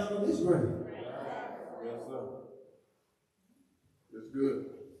you can handle this grade. Yes, sir. That's good.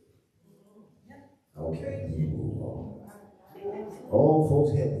 Okay, we move on. All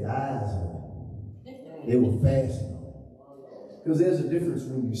folks had their eyes on it. They were fasting on it. Because there's a difference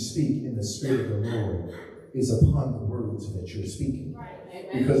when you speak in the Spirit of the Lord is upon the words that you're speaking.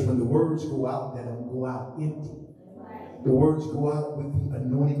 Because when the words go out, they don't go out empty. The words go out with the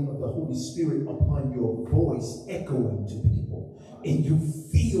anointing of the Holy Spirit upon your voice echoing to people. And you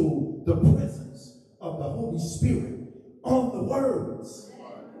feel the presence of the Holy Spirit on the words.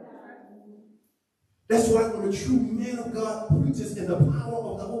 That's why when a true man of God preaches in the power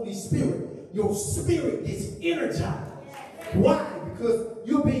of the Holy Spirit, your spirit gets energized. Why? Because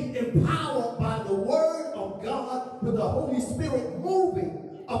you're being empowered by the word of God with the Holy Spirit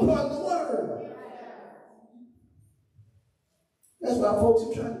moving upon the word. That's why folks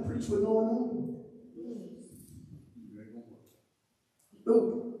are trying to preach with no anointing.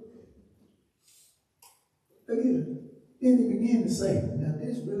 Look. Again. Then he began to say, now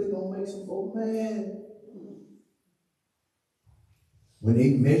this really gonna make some folk mad. When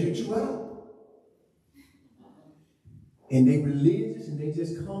they measured you out. And they religious and they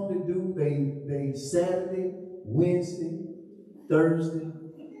just come to do they Saturday, Wednesday, Thursday,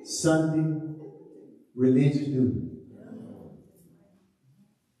 Sunday, religious duty.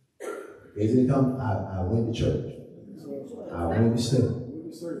 They just come, I went to church. I went to study.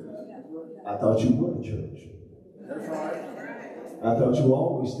 I thought you were the church. I thought you were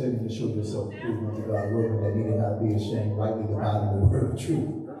always studying to show yourself approved unto God, working that needed not be ashamed, rightly dividing the word of truth.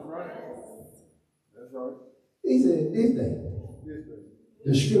 That's right. He said, this day,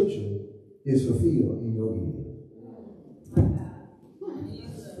 the scripture is fulfilled in your ear.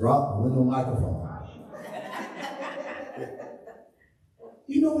 Rock with no microphone.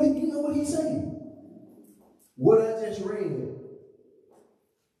 You know what he's saying? What I just read,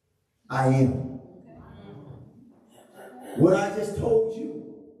 I am. What I just told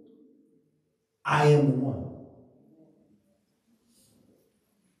you, I am the one.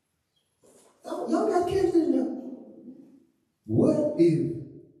 Y'all got to catch this now. What if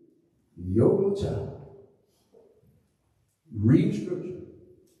your little child read scripture,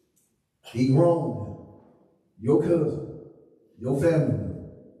 he grown now, your cousin, your family member,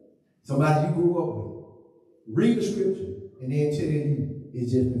 somebody you grew up with, read the scripture and then tell you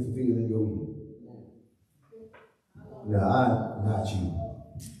it's just been fulfilled in your ear? Now, not you.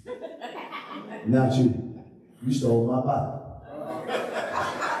 Not you. You stole my Bible.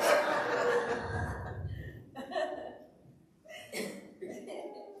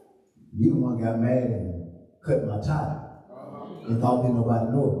 You the one got mad and cut my tie and thought didn't nobody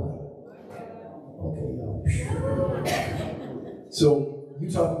know about it. Okay, y'all. So you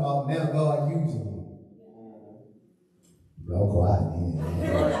talking about now God using you. Y'all quiet.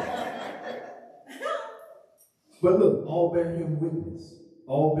 But look, all bear him witness.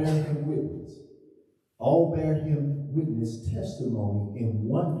 All bear him witness. All bear him witness testimony and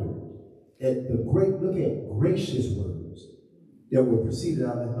wonder at the great, look at gracious words that were proceeded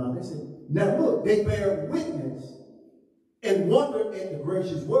out of his mouth. They said, now look, they bear witness and wonder at the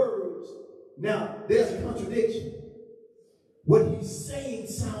gracious words. Now, there's a contradiction. What he's saying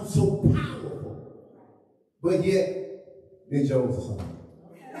sounds so powerful, but yet, they're Job's or something.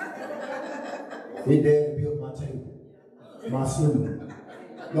 They dad built my table, my sleep.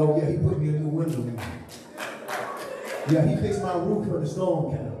 No, yeah, he put me a new window. Yeah, he fixed my roof when the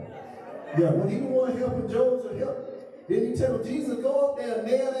storm came. Yeah, when he the one helping Joseph help, didn't he tell him, Jesus, go up there,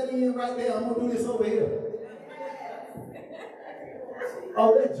 nail that in right there. I'm going to do this over here.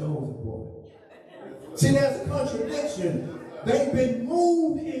 Oh, that's Joseph, boy. See, there's a contradiction. They've been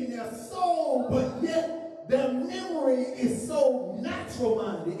moved in their soul, but yet their memory is so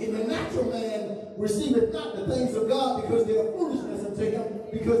natural-minded. And the natural man receiveth not the things of God because they are foolishness unto him,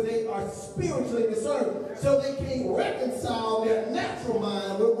 because they are spiritually discerned. So they can't reconcile their natural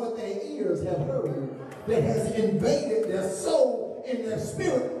mind with what their ears have heard that has invaded their soul and their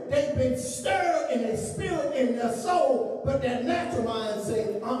spirit. They've been stirred in their spirit and their soul, but their natural mind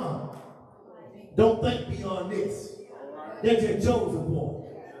say, don't think beyond this. They're just Joseph boy.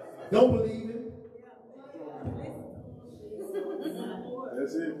 Don't believe it.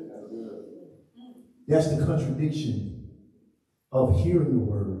 That's it. That's the contradiction of hearing the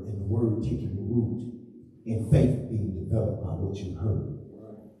word and the word taking root and faith being developed by what you heard.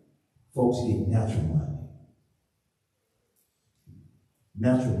 Folks get natural minded.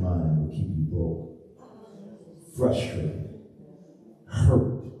 Natural mind will keep you broke, frustrated,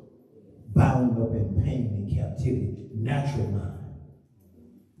 hurt, bound up in pain and captivity. Natural mind.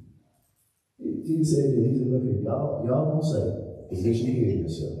 He said, look at y'all don't say, at least you hear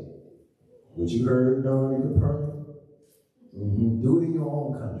yourself. What you heard done in Capernaum, do it in your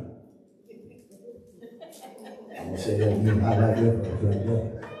own country. I'm going to say that again. I like that.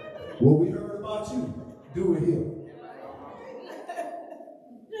 What we heard about you, do it here.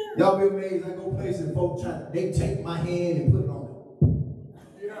 Y'all be amazed. I go places and folks they take my hand and put it on it.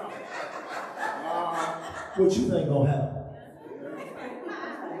 What you think gonna happen?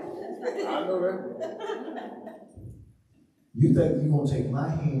 I know that. You think you're gonna take my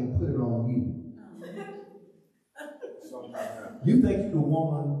hand and put it on you? You think you the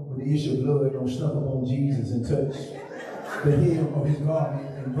woman with the issue of blood gonna snuff up on Jesus and touch the hem of his garment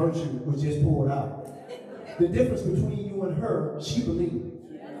and virtue was just poured out? The difference between you and her, she believed.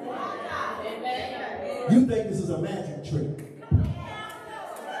 You think this is a magic trick.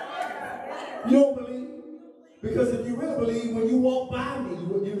 You don't believe? Because if you really believe, when you walk by me, you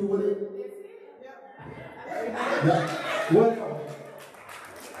would do what it.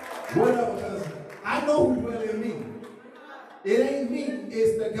 Whatever, because I know who dwells in me. It ain't me,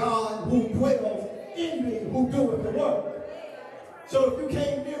 it's the God who dwells in me, who doeth the work. So if you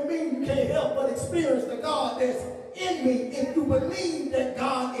came near me, you can't help but experience the God that's in me if you believe that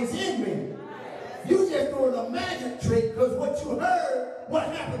God is in me. You just doing a magic trick because what you heard,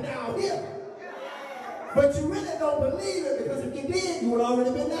 what happened down here. But you really don't believe it because if you did, you would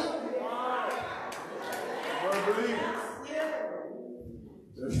already been down. I believe it.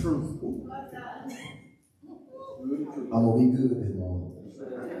 That's true. I'm going to be good this morning.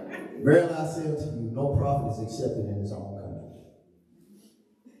 Verily I say unto you, no prophet is accepted in his own country.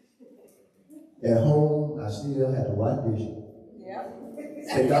 At home, I still had to wipe dishes. Yep.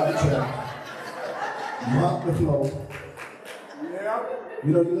 Take out the trash. Mop the floor. Yeah.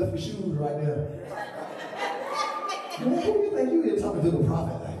 You know, you left your shoes right there. Who do you think you here talking to the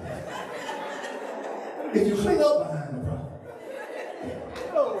prophet like that? If you clean up behind the prophet.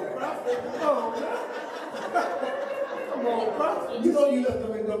 Oh, prophet. Come on, prophet. You know you left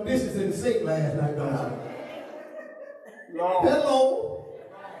them dishes in the sink last night, don't you? Lord. Hello.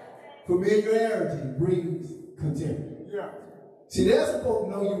 Familiarity breeds contempt. Yeah. See, they're supposed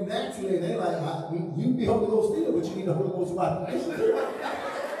to know you naturally, and they're like, you be Holy Ghost filled, but you need the Holy Ghost wife.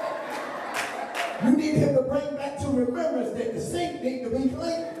 You need him to bring back to remembrance that the sink need to be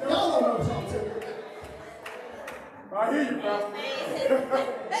clean. Y'all don't know what I'm talking about. I hear you,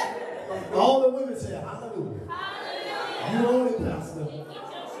 prophet. All the women say, hallelujah. Hallelujah. You own it, pastor.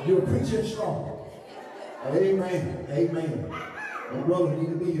 You're preaching strong. Amen. Amen. My brother need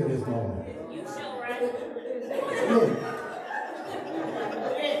to be here this morning. You show right. Look,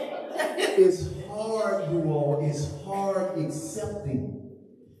 it's hard, you all. It's hard accepting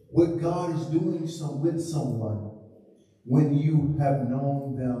what God is doing with someone when you have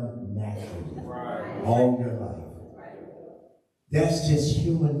known them naturally all your life. That's just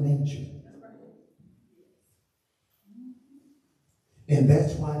human nature. And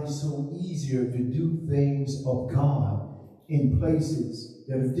that's why it's so easier to do things of God in places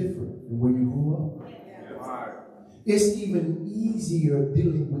that are different than where you grew up. It's even easier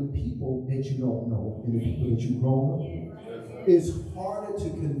dealing with people that you don't know than the people that you've grown up with. It's harder to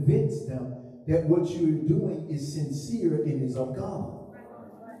convince them that what you're doing is sincere and is of God.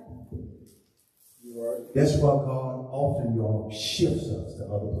 That's why God often, y'all, shifts us to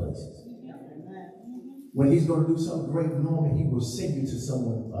other places. When he's going to do something great, normally he will send you to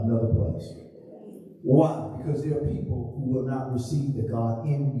another place. Why? Because there are people who will not receive the God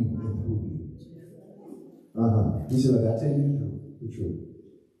in you and through you. He said, look, I tell you the truth.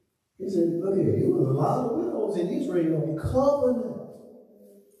 He said, look here, there were a lot of widows in Israel in covenant.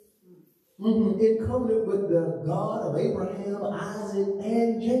 In covenant with the God of Abraham, Isaac,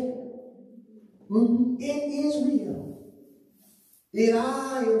 and Jacob. In Israel. And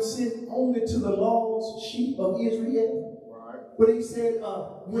I am sent only to the lost sheep of Israel. Right. But he said,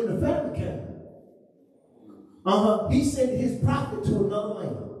 when the famine came, he sent his prophet to another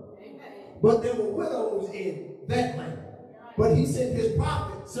land. But there were widows in that land. But he sent his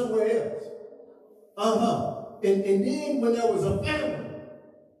prophet somewhere else. And then when there was a famine,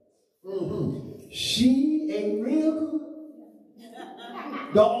 she ain't real good.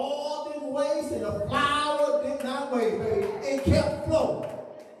 The oil didn't waste and the flour did not waste, baby. It kept flowing.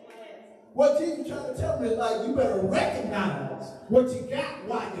 What Jesus trying to tell me is like, you better recognize what you got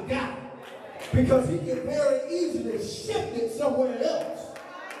while you got it. Because he can very easily shift it somewhere else.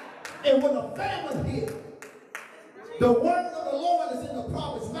 And when the famine hit, the word of the Lord is in the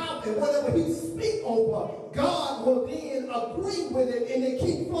prophet's mouth, and whatever he speaks over, God will then agree with it, and it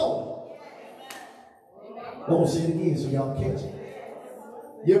keep flowing. I'm going to say it again so y'all catch it.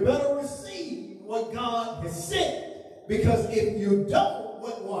 You better receive what God has sent, because if you don't,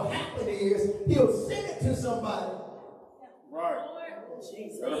 what will happen is he'll send it to somebody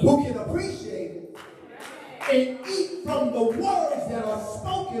who can appreciate it and eat from the words that are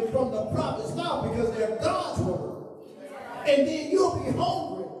spoken from the prophet's mouth, because they're God's word. And then you'll be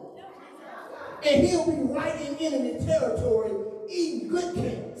hungry. And he'll be right in enemy territory eating good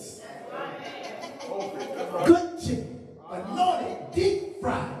cakes. Good chicken. Anointed, deep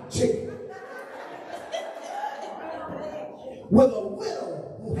fried chicken. With a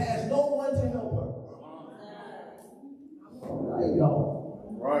widow who has no one to help her. Right, y'all.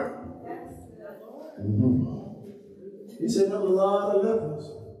 Right. He said there was a lot of lepers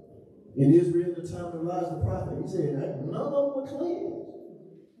in Israel at the time of Elijah the prophet. He said none of them were cleansed.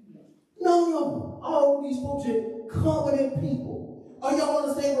 None of them. All these folks are covenant people. Are y'all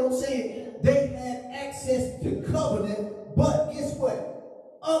understand what I'm saying? They had access to covenant, but guess what?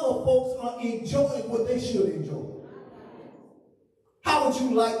 Other folks are enjoying what they should enjoy. How would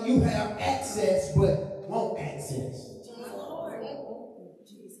you like you have access but won't access?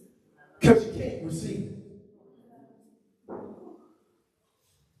 Because you can't receive it.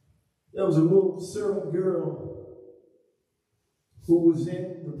 There was a little servant girl who was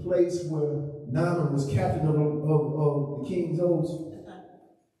in the place where Naaman was captain of the king's host.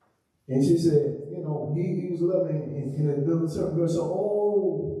 And she said, you know, he was loving, and a certain girl said,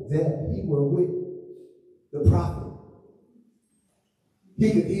 oh, that he were with the prophet.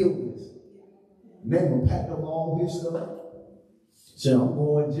 He could heal this. Naaman packed up all his stuff. Said, I'm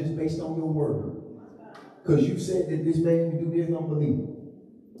going just based on your word. Because you said that this man can do this, don't believe it.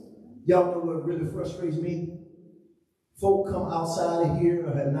 Y'all know what really frustrates me? Folk come outside of here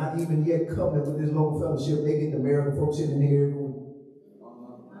or have not even yet covenant with this local fellowship. They get the American folks in here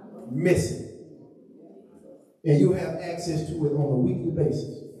missing. And you have access to it on a weekly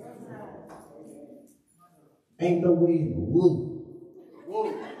basis. Ain't no way in the wood.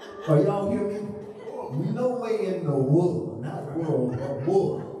 Are y'all hear me? No way in the wood. Not world, but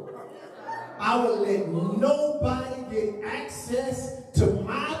wood. I will let nobody get access to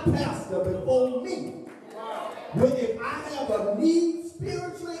my pastor before me. But if I have a need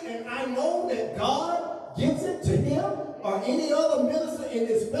spiritually and I know that God gives it to him or any other minister in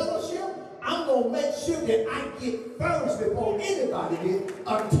this fellowship, I'm going to make sure that I get first before anybody gets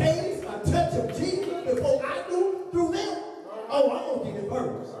a taste, a touch of Jesus before I do through them. Oh, I'm going to get it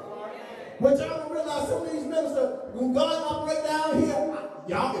first. But y'all don't realize some of these ministers, when God operate down here,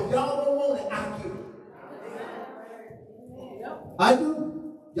 y'all, if y'all don't want it, I get it. I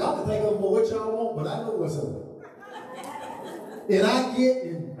do. Y'all can think of what y'all want, but I know what's up. And I get,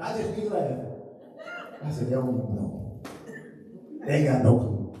 and I just be laughing. I said, they don't even know. They ain't got no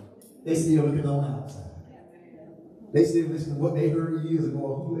clue. They still looking on the outside. They still listen to what they heard years ago,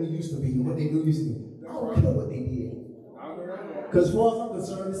 or who they used to be, and what they do used to be. I don't care what they did. Because as far as I'm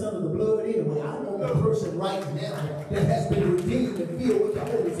concerned, it's under the blood anyway. I know the person right now that has been redeemed and filled with the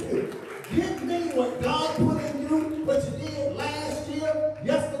Holy Spirit. Give me what God put in you, what you did last year,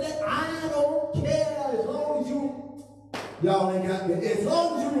 yesterday. I don't care as long as y'all ain't got me. As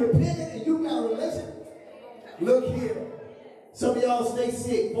long as you repented and you got a relation. Look here. Some of y'all stay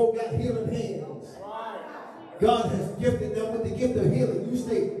sick. Folk got healing hands. God has gifted them with the gift of healing. You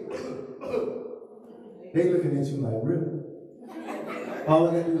stay. They looking at you like, really? All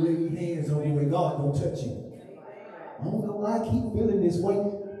I got to do is lay your hands on you and God don't touch you. I don't know why I keep feeling this way.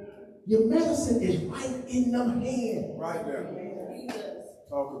 Your medicine is right in them hands. Right there.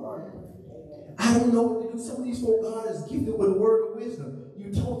 Talk about it. I don't know what to do. Some of these folk God has gifted with a word of wisdom.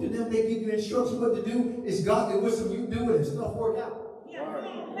 You talk to them, they give you instructions what to do. It's God that wisdom, you do it and stuff work out.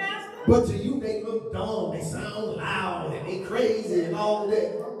 But to you, they look dumb, they sound loud, and they crazy and all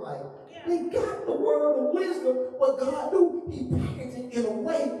that. I'm like, they got the word of wisdom. What God do, he packaged it in a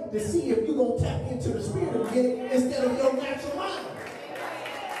way to see if you're going to tap into the spirit and get it instead of your natural mind.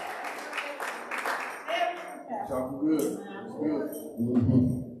 Talking good. It's good.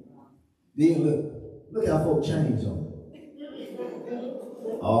 Then look how folk change on it.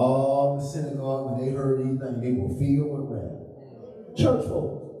 All the synagogue, when they heard anything, they were filled with wrath. Church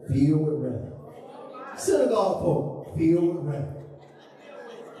folk, filled with wrath. Synagogue folk, filled with wrath.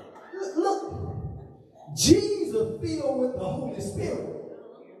 Look, Jesus filled with the Holy Spirit.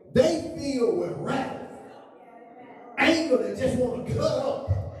 They filled with wrath. Anger that just want to cut up.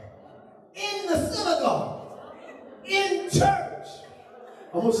 In the synagogue. In church.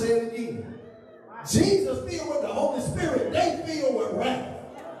 I'm going to say it again. Jesus filled with the Holy Spirit. They filled with wrath.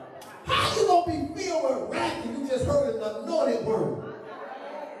 How you going to be filled with wrath if you just heard an anointed word?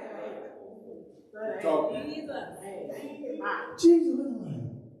 Jesus looked like,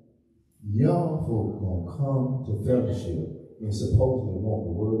 y'all folk gonna come to fellowship and supposedly want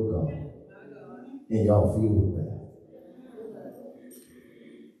the word of God. And y'all filled with wrath.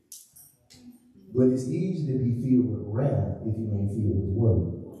 But it's easy to be filled with wrath if you ain't filled with the word.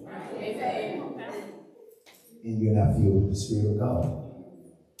 And you're not filled with the Spirit of God.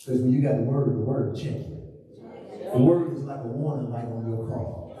 Because when you got the word will check you. The word is like a warning light on your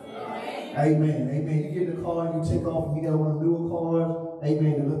car. Amen. Amen. You get in the car and you take off and you got one of the newer cars.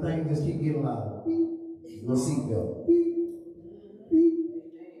 Amen. The little thing just keep getting louder. Beep. Little seatbelt. Beep. Beep.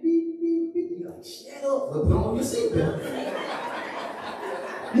 Beep. Beep. Beep. You're like, shut up. Put on your seatbelt.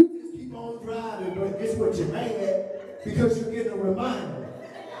 You just keep on driving, but guess what? You're mad at because you're getting a reminder.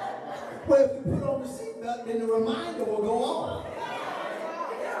 Well, if you put on the seatbelt, then the reminder will go off.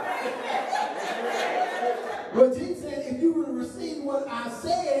 But Jesus said, if you will receive what I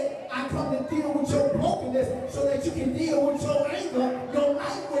said, I come to deal with your brokenness so that you can deal with your anger. Your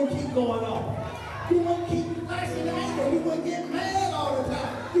life won't keep going on. You won't keep flashing anger. You won't get mad all the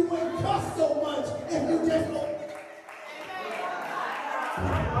time. You won't cuss so much if you just go.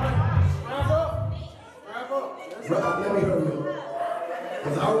 Wrap up. Let me hurry up.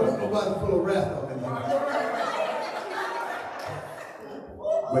 Because I don't want nobody full of wrath up in here.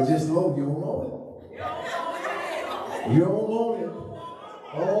 But just know you don't want it. You don't want it.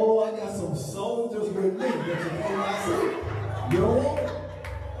 Oh, I got some soldiers with me that you cannot see. You don't want it.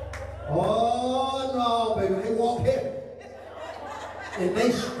 Oh, no, baby. They walk heavy. And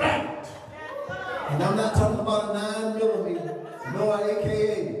they strapped. And I'm not talking about a 9mm. No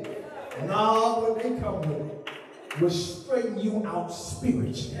AKA. No, what they come with will straighten you out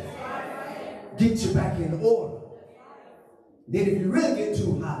spiritually. Get you back in order. Then if you really get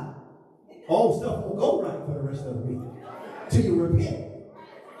too high, all stuff won't go right for the rest of the week. Till you repent.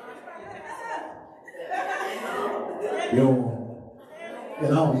 You don't want it.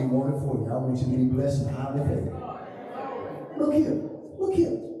 And I don't even want it for you. I want you to be blessed and highly favored. Look here. Look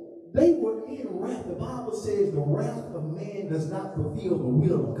here. They were in wrath. The Bible says the wrath of man does not fulfill the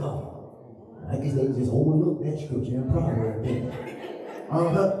will of God. I guess they just overlooked that scripture in Proverbs.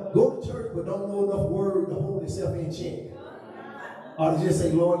 Go to church but don't know enough word to hold yourself in check. Or to just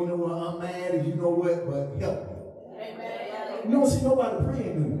say, Lord, you know what, I'm mad and you know what, but help me. Amen. You don't see nobody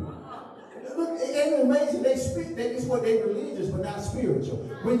praying, do you? Look, it ain't amazing. They speak, that's what they religious, but not spiritual.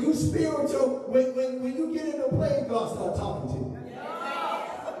 When you spiritual, when you get into play, God start talking to you.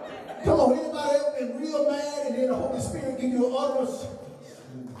 Come on, anybody else been real mad and then the Holy Spirit give you an utterance?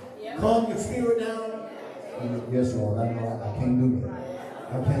 Calm your spirit down. Yes, Lord, I know I can't do that.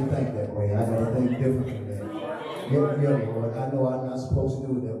 I can't think that way. I gotta think different from that. Yeah, Lord, I know I'm not supposed to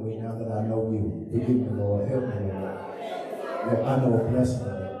do it that way now that I know you. Forgive me, Lord. Help me, Lord. Yeah, I know a blessing.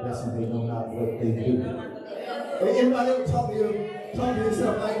 Blessing, they know not what they do. Anybody ever talk to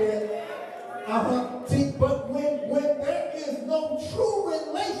yourself like that? See, but when there is no true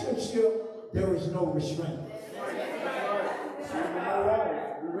relationship, there is no restraint.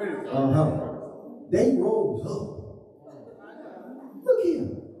 They rose up. Look here.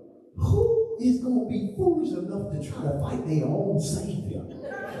 Who is going to be foolish enough to try to fight their own Savior,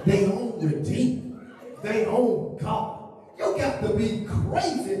 their own Redeemer, their own God? You got to be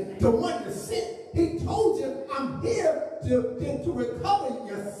crazy to want to sit. He told you, I'm here to recover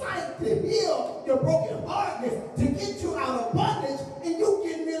your sight, to heal your broken heartness, to get you out of bondage, and you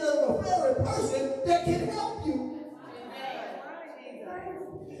get rid of the very person that can help you.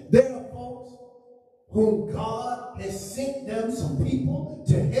 There are folks whom God has sent them some people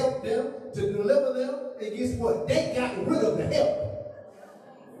to help them, to deliver them, and guess what? They got rid of the help.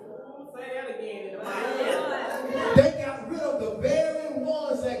 Say that again. They got rid of the very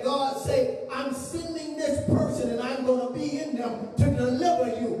ones that God said, I'm sending this person and I'm going to be in them to deliver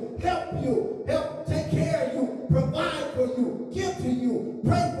you, help take care of you, provide for you, give to you,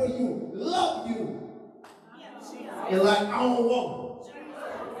 pray for you, love you. And like, I don't want them.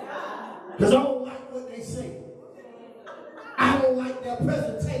 Because I don't like what they say. I don't like their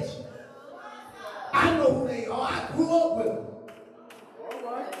presentation. I know who they are. I grew up with them.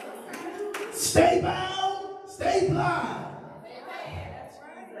 Stay bound, stay blind.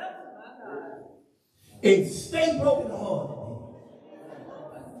 And stay broken hearted.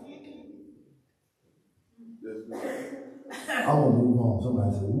 I want to move on.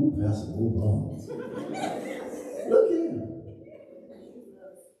 Somebody said, ooh, Pastor, move on. Look here.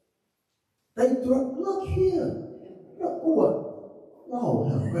 Look here. Look what?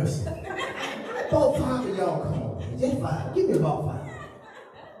 Lord have mercy. About 5 of y'all come on. Just 5. Give me about 5.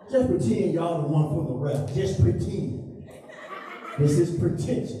 Just pretend y'all the one from the rap. Just pretend. This is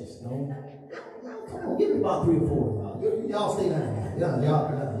pretentious. No? Come on, give me about 3 or 4 of y'all. Y'all stay down here.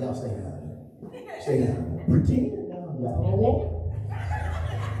 Y'all stay down here. Stay down here. Pretend. Y'all don't want it.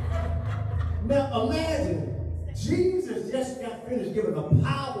 Now imagine Jesus just got finished giving a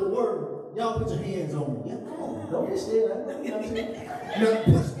powerful word. Y'all put your hands on me. Yeah, come on. Don't be scared. You know what I'm saying? Now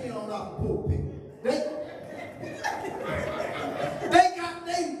push me on off the pulpit.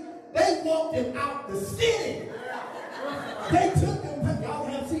 They walked him out the city. They took him, y'all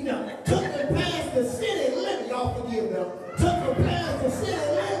have seen them, took him past the city limits. Y'all forgive them. Took him past the city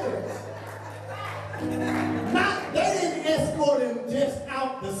limits. They didn't escort him just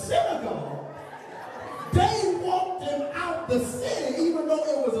out the synagogue. They walked him out the city, even though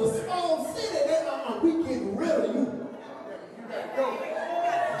it was a small city. We getting rid of you.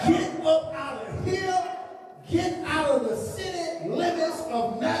 Get up out of here. Get out of the city limits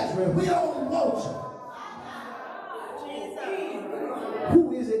of Nazareth. We don't want you.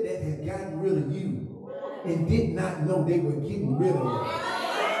 Who is it that has gotten rid of you and did not know they were getting rid of you?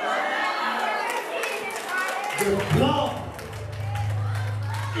 The God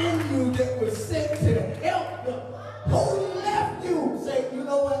in you that was sent to help them. Who left you? Say, you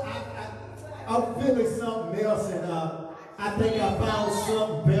know what? I'm feeling something else, and I think I found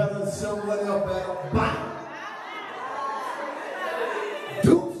something better, someone else better. Bye.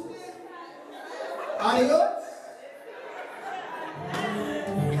 Do Adios.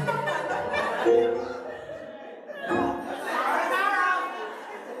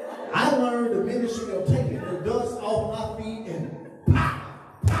 I learned the ministry of taking the dust off my feet and pow,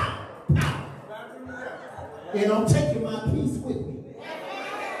 pow, pow. And I'm taking my peace with me.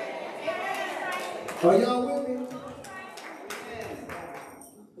 Are y'all with me?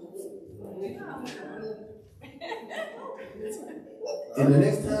 And the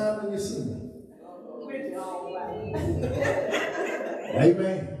next time when you see me,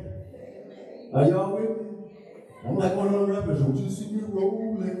 amen. Are y'all with me? I'm like one of them rappers. Don't you see me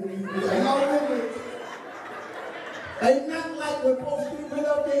rolling? Are y'all with me? Ain't not like when folks get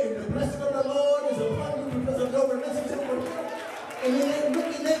up there and the blessing of the Lord is upon you because of your relationship with Him. And then they're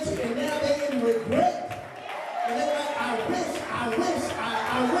looking at you and now they're in regret. And they're like, I wish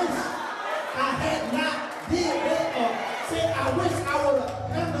I had not did that or said I wish I would have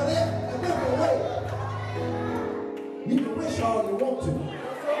handled that a different way. You can wish all you want to.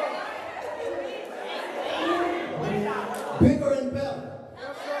 Bigger and better.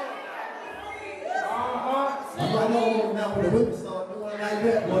 I'm like, no, now when the women start doing like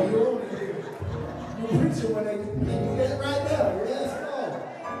that, well, you're only here. You preaching when they do that right there. Yes, Lord.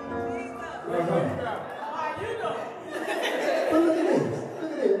 But look at this.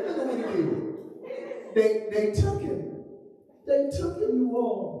 Look at what he did. They took him. They took him, you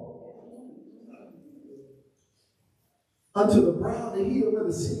all, unto the brow of the hill where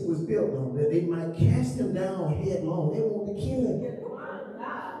the city was built on, that they might cast him down headlong. They wanted to kill him.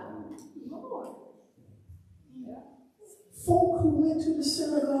 Folk who went to the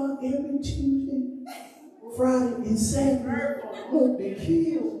synagogue every Tuesday, Friday, and Saturday won't be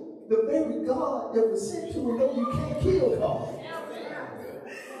killed. The very God that was sent to him, though you can't kill God.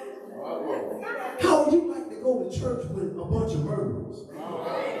 How would you like to go to church with a bunch of murderers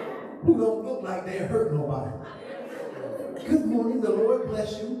who don't look like they hurt nobody? Good morning, the Lord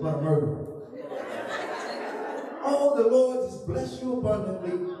bless you, but a murderer. Oh, the Lord just bless you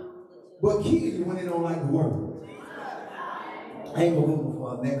abundantly, but kill you when they don't like the word. I ain't gonna go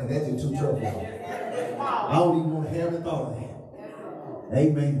for that because that's just too trouble. I don't even want to have the thought of that.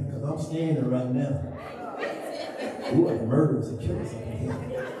 Amen. Because I'm standing right now. Ooh, like murderers and killers up in here.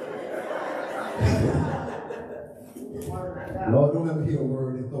 Lord, don't let me hear a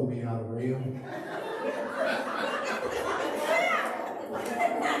word and throw me out of rail.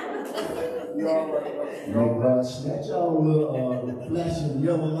 You snatch out a little flashing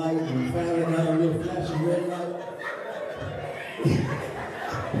yellow light and finally got a little flashing red light.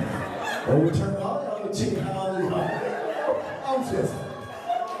 Overturn all the other chicken houses. I'm just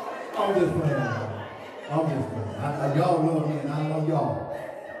playing. Y'all love me and I love y'all.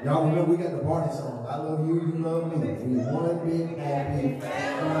 Y'all remember we got the party song. I love you, you love me. We one big happy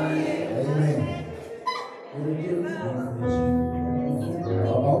family. Amen.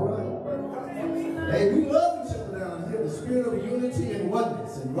 All right. Hey, we love each other down here. The spirit of unity and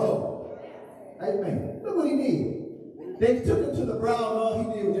oneness and love. Amen. Look what he did. They took him to the brow, and all he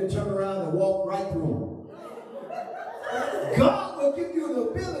did was just turn around and walk right through him. God will give you the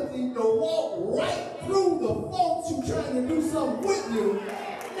ability to walk right through the folks who trying to do something with you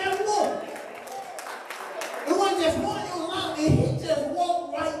and walk. It wasn't just one you allowed, and he just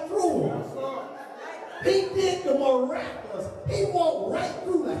walked right through them. He did the miraculous. He walked right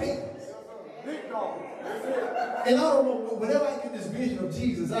through the haters. And I don't know, whenever I get this vision of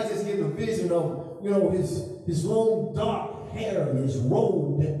Jesus, I just get the vision of, you know, his long dark hair and his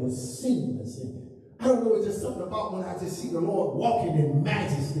robe that was seamless. And I don't know, it's just something about when I just see the Lord walking in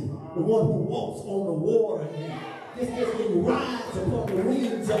majesty, the one who walks on the water and just he rides upon the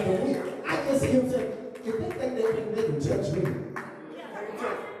wings of the wind. I just see him say, if they think they can touch me.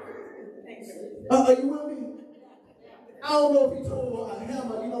 Are you with me? I don't know if he told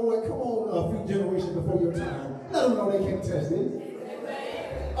Hammer, you know what, come on a few generations before your time. Let them know they can't touch this.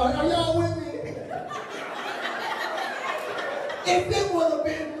 Are y'all with me? If it would have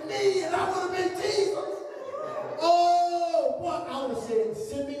been me and I would have been Jesus, oh, boy, I would have said,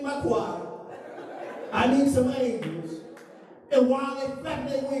 send me my choir. I need some angels. And while they flap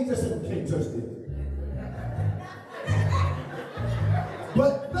their wings, I said, can't touch this.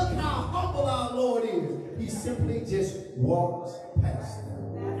 But look how humble our Lord is. He simply just walks past them.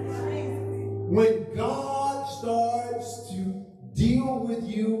 When God starts to deal with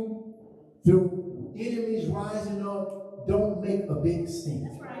you through enemies rising up, don't make a big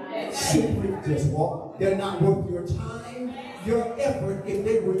scene. Simply just walk. They're not worth your time, your effort. If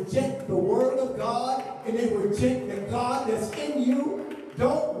they reject the word of God and they reject the God that's in you,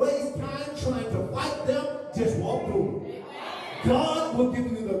 don't waste time trying to fight them. Just walk through. God will give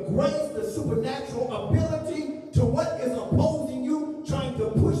you the grace, the supernatural ability to what is opposing you, trying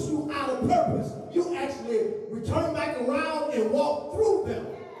to push you out of purpose. You actually return back around and walk through them.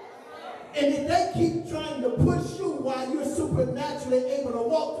 And if they keep trying to push you while you're supernaturally able to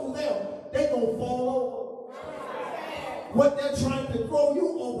walk through them, they're going to fall over. What they're trying to throw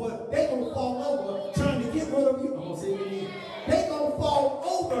you over, they're going to fall over trying to get rid of you. I'm going to say it again. They're going to fall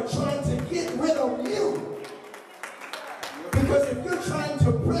over trying to get rid of you. Because if you're trying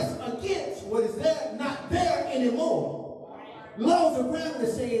to press against what is there, not there anymore, laws of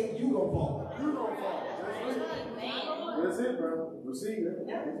gravity saying you're going to fall. You're going to fall. That's it, bro. Receive it.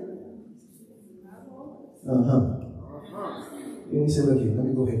 And he said, look here, let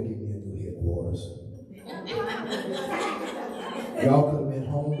me go ahead and get me a new headquarters. Y'all could have been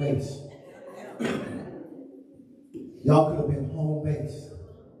home base. Y'all could have been home base.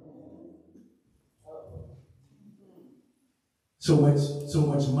 So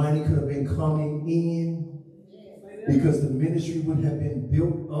much money could have been coming in because the ministry would have been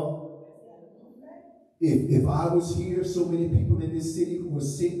built up. If I was here, so many people in this city who were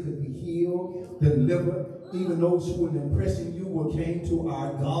sick could be healed, delivered. Even those who were impressing you came to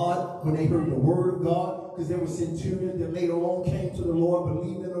our God when they heard the word of God, because there were centurions that later on came to the Lord,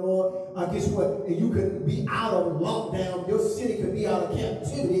 believed in the Lord. Guess what? And you could be out of lockdown. Your city could be out of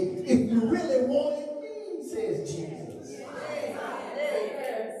captivity if you really wanted me, says Jesus.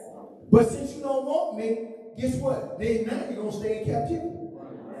 But since you don't want me, guess what? Then now you're going to stay in captivity.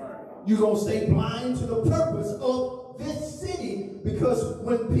 You're going to stay blind to the purpose of this city, because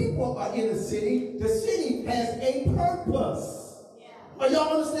when people are in the city has a purpose. Are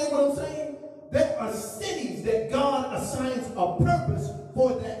y'all understand what I'm saying? There are cities that God assigns a purpose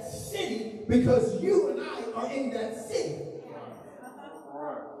for that city because you and I are in that city.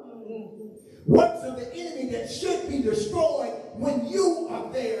 Works of the enemy that should be destroyed when you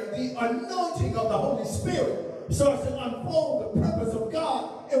are there, the anointing of the Holy Spirit starts to unfold the purpose of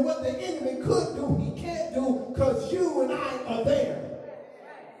God, and what the enemy could do, he can't do because you and I are there.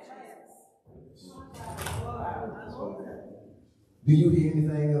 Do you hear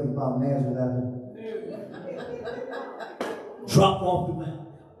anything else about Nazareth out there? Drop off the map.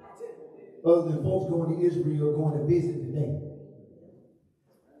 Other than folks going to Israel, going to visit today.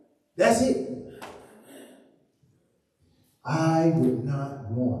 That's it. I would not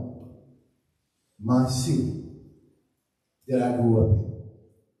want my city that I grew up in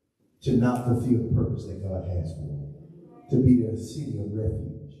to not fulfill the purpose that God has for me. To be a city of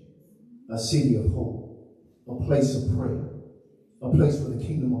refuge, a city of hope, a place of prayer, a place where the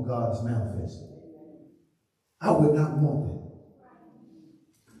kingdom of God is manifested. I would not want that.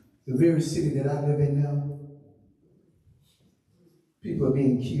 The very city that I live in now, people are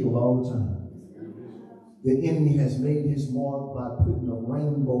being killed all the time. The enemy has made his mark by putting a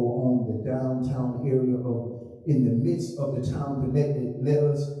rainbow on the downtown area in the midst of the town to let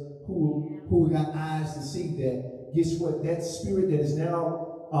us who got eyes to see that, guess what? That spirit that is now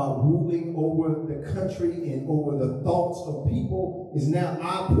ruling over the country and over the thoughts of people is now,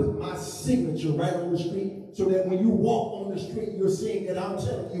 I put my signature right on the street so that when you walk on the street, you're seeing that I'm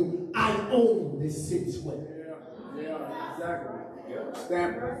telling you, I own this city square. Yeah, exactly. Yeah.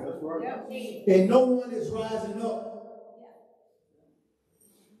 Stamp it. That's right. And no one is rising up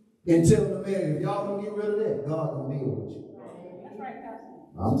and telling the mayor, if y'all don't get rid of that, God gonna deal with you.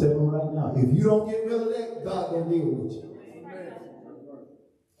 I'm telling you right now, if you don't get rid of that, God gonna deal with you.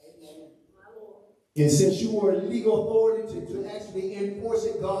 And since you were a legal authority to actually enforce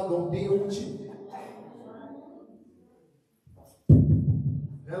it, God gonna deal with you.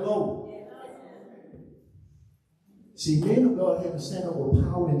 Hello. See, men of God have to stand up with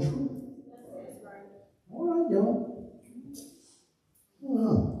power and truth. All right, y'all.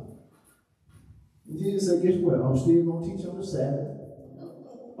 And Jesus said, guess what? I'm still going to teach on the Sabbath.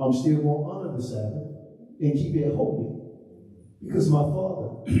 I'm still going to honor the Sabbath and keep it holy. Because my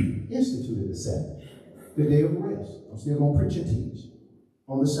Father instituted the Sabbath, the day of rest. I'm still going to preach and teach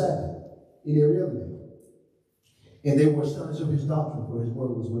on the Sabbath in every other day. And they were astonished of his doctrine, for his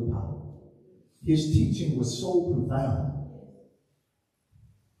word was with power. His teaching was so profound,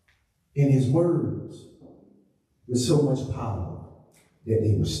 and his words with so much power that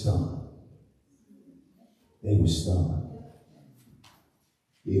they were stunned. They were stunned.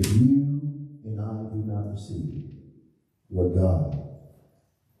 If you and I do not receive what God,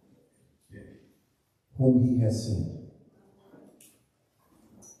 whom he has sent,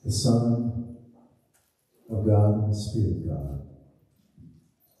 the Son of God and the Spirit of God,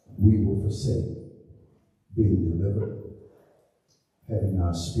 we will forsake being delivered, having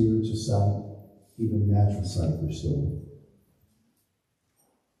our spiritual sight, even natural sight restored.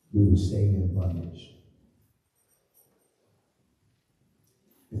 we would stay in bondage.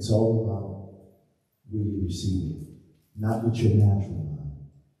 It's all about really receiving, not with your natural mind,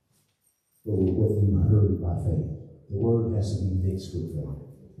 but with what you heard by faith. The word has to be mixed with faith.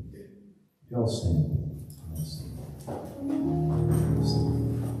 Y'all stand. Y'all stand. Y'all stand.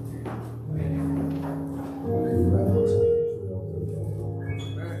 Okay, right on time.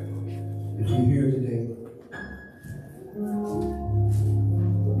 If you're here today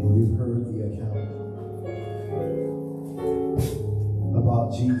and you've heard the account about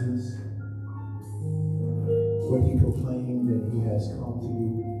Jesus, what he proclaimed that he has come to do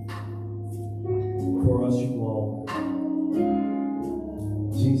for us, you all.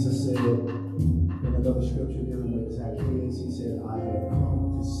 Jesus said in another scripture dealing with Zacchaeus, he said, I have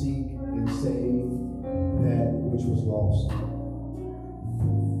come to seek and save that which was lost.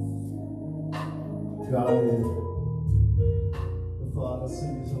 God, the Father,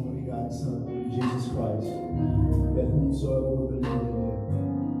 sent his only begotten Son, Jesus Christ, that whomsoever will believe in him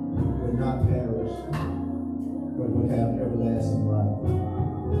would not perish, but would have everlasting life.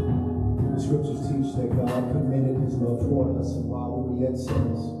 The scriptures teach that God commended his love toward us, and while we were yet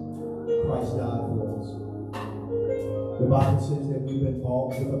sinners, Christ died for us. The Bible says that we've been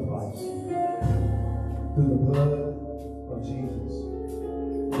bought with a price. Through the blood of Jesus,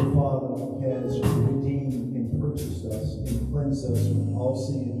 the Father has redeemed and purchased us and cleansed us from all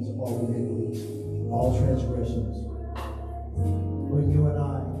sins, all iniquities, all transgressions. But you and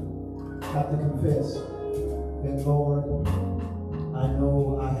I have to confess that, Lord, I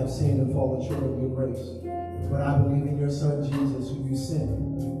know I have sinned and fallen short of your grace, but I believe in your Son Jesus, who you sent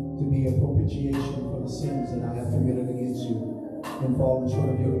to be a propitiation for the sins that I have committed against you and fallen short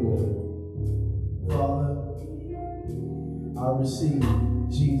of your glory. Father, I receive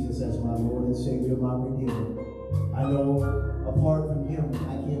Jesus as my Lord and Savior, my Redeemer. I know apart from him,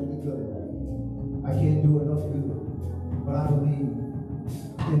 I can't be good. I can't do enough good. But I believe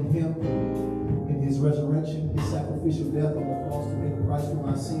in him, in his resurrection, his sacrificial death on the cross to pay the price for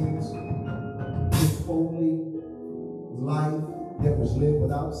my sins, his holy life that was lived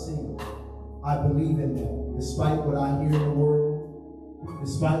without sin. I believe in that. Despite what I hear in the world,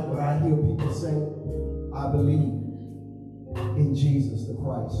 despite what I hear people say, I believe in Jesus the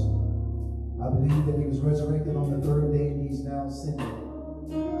Christ. I believe that he was resurrected on the third day and he's now ascended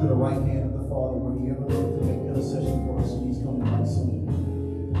to the right hand of the Father, where he ever lived to make intercession for us, and he's coming back soon.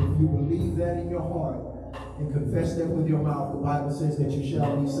 If you believe that in your heart and confess that with your mouth, the Bible says that you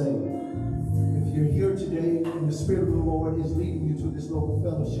shall be saved. If you're here today and the Spirit of the Lord is leading you to this local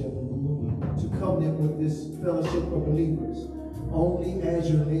fellowship, to covenant with this fellowship of believers, only as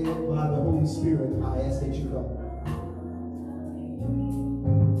you're led by the Holy Spirit, I ask that you come.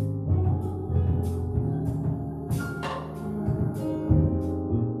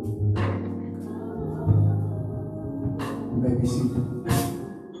 You may be seated.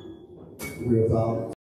 We're about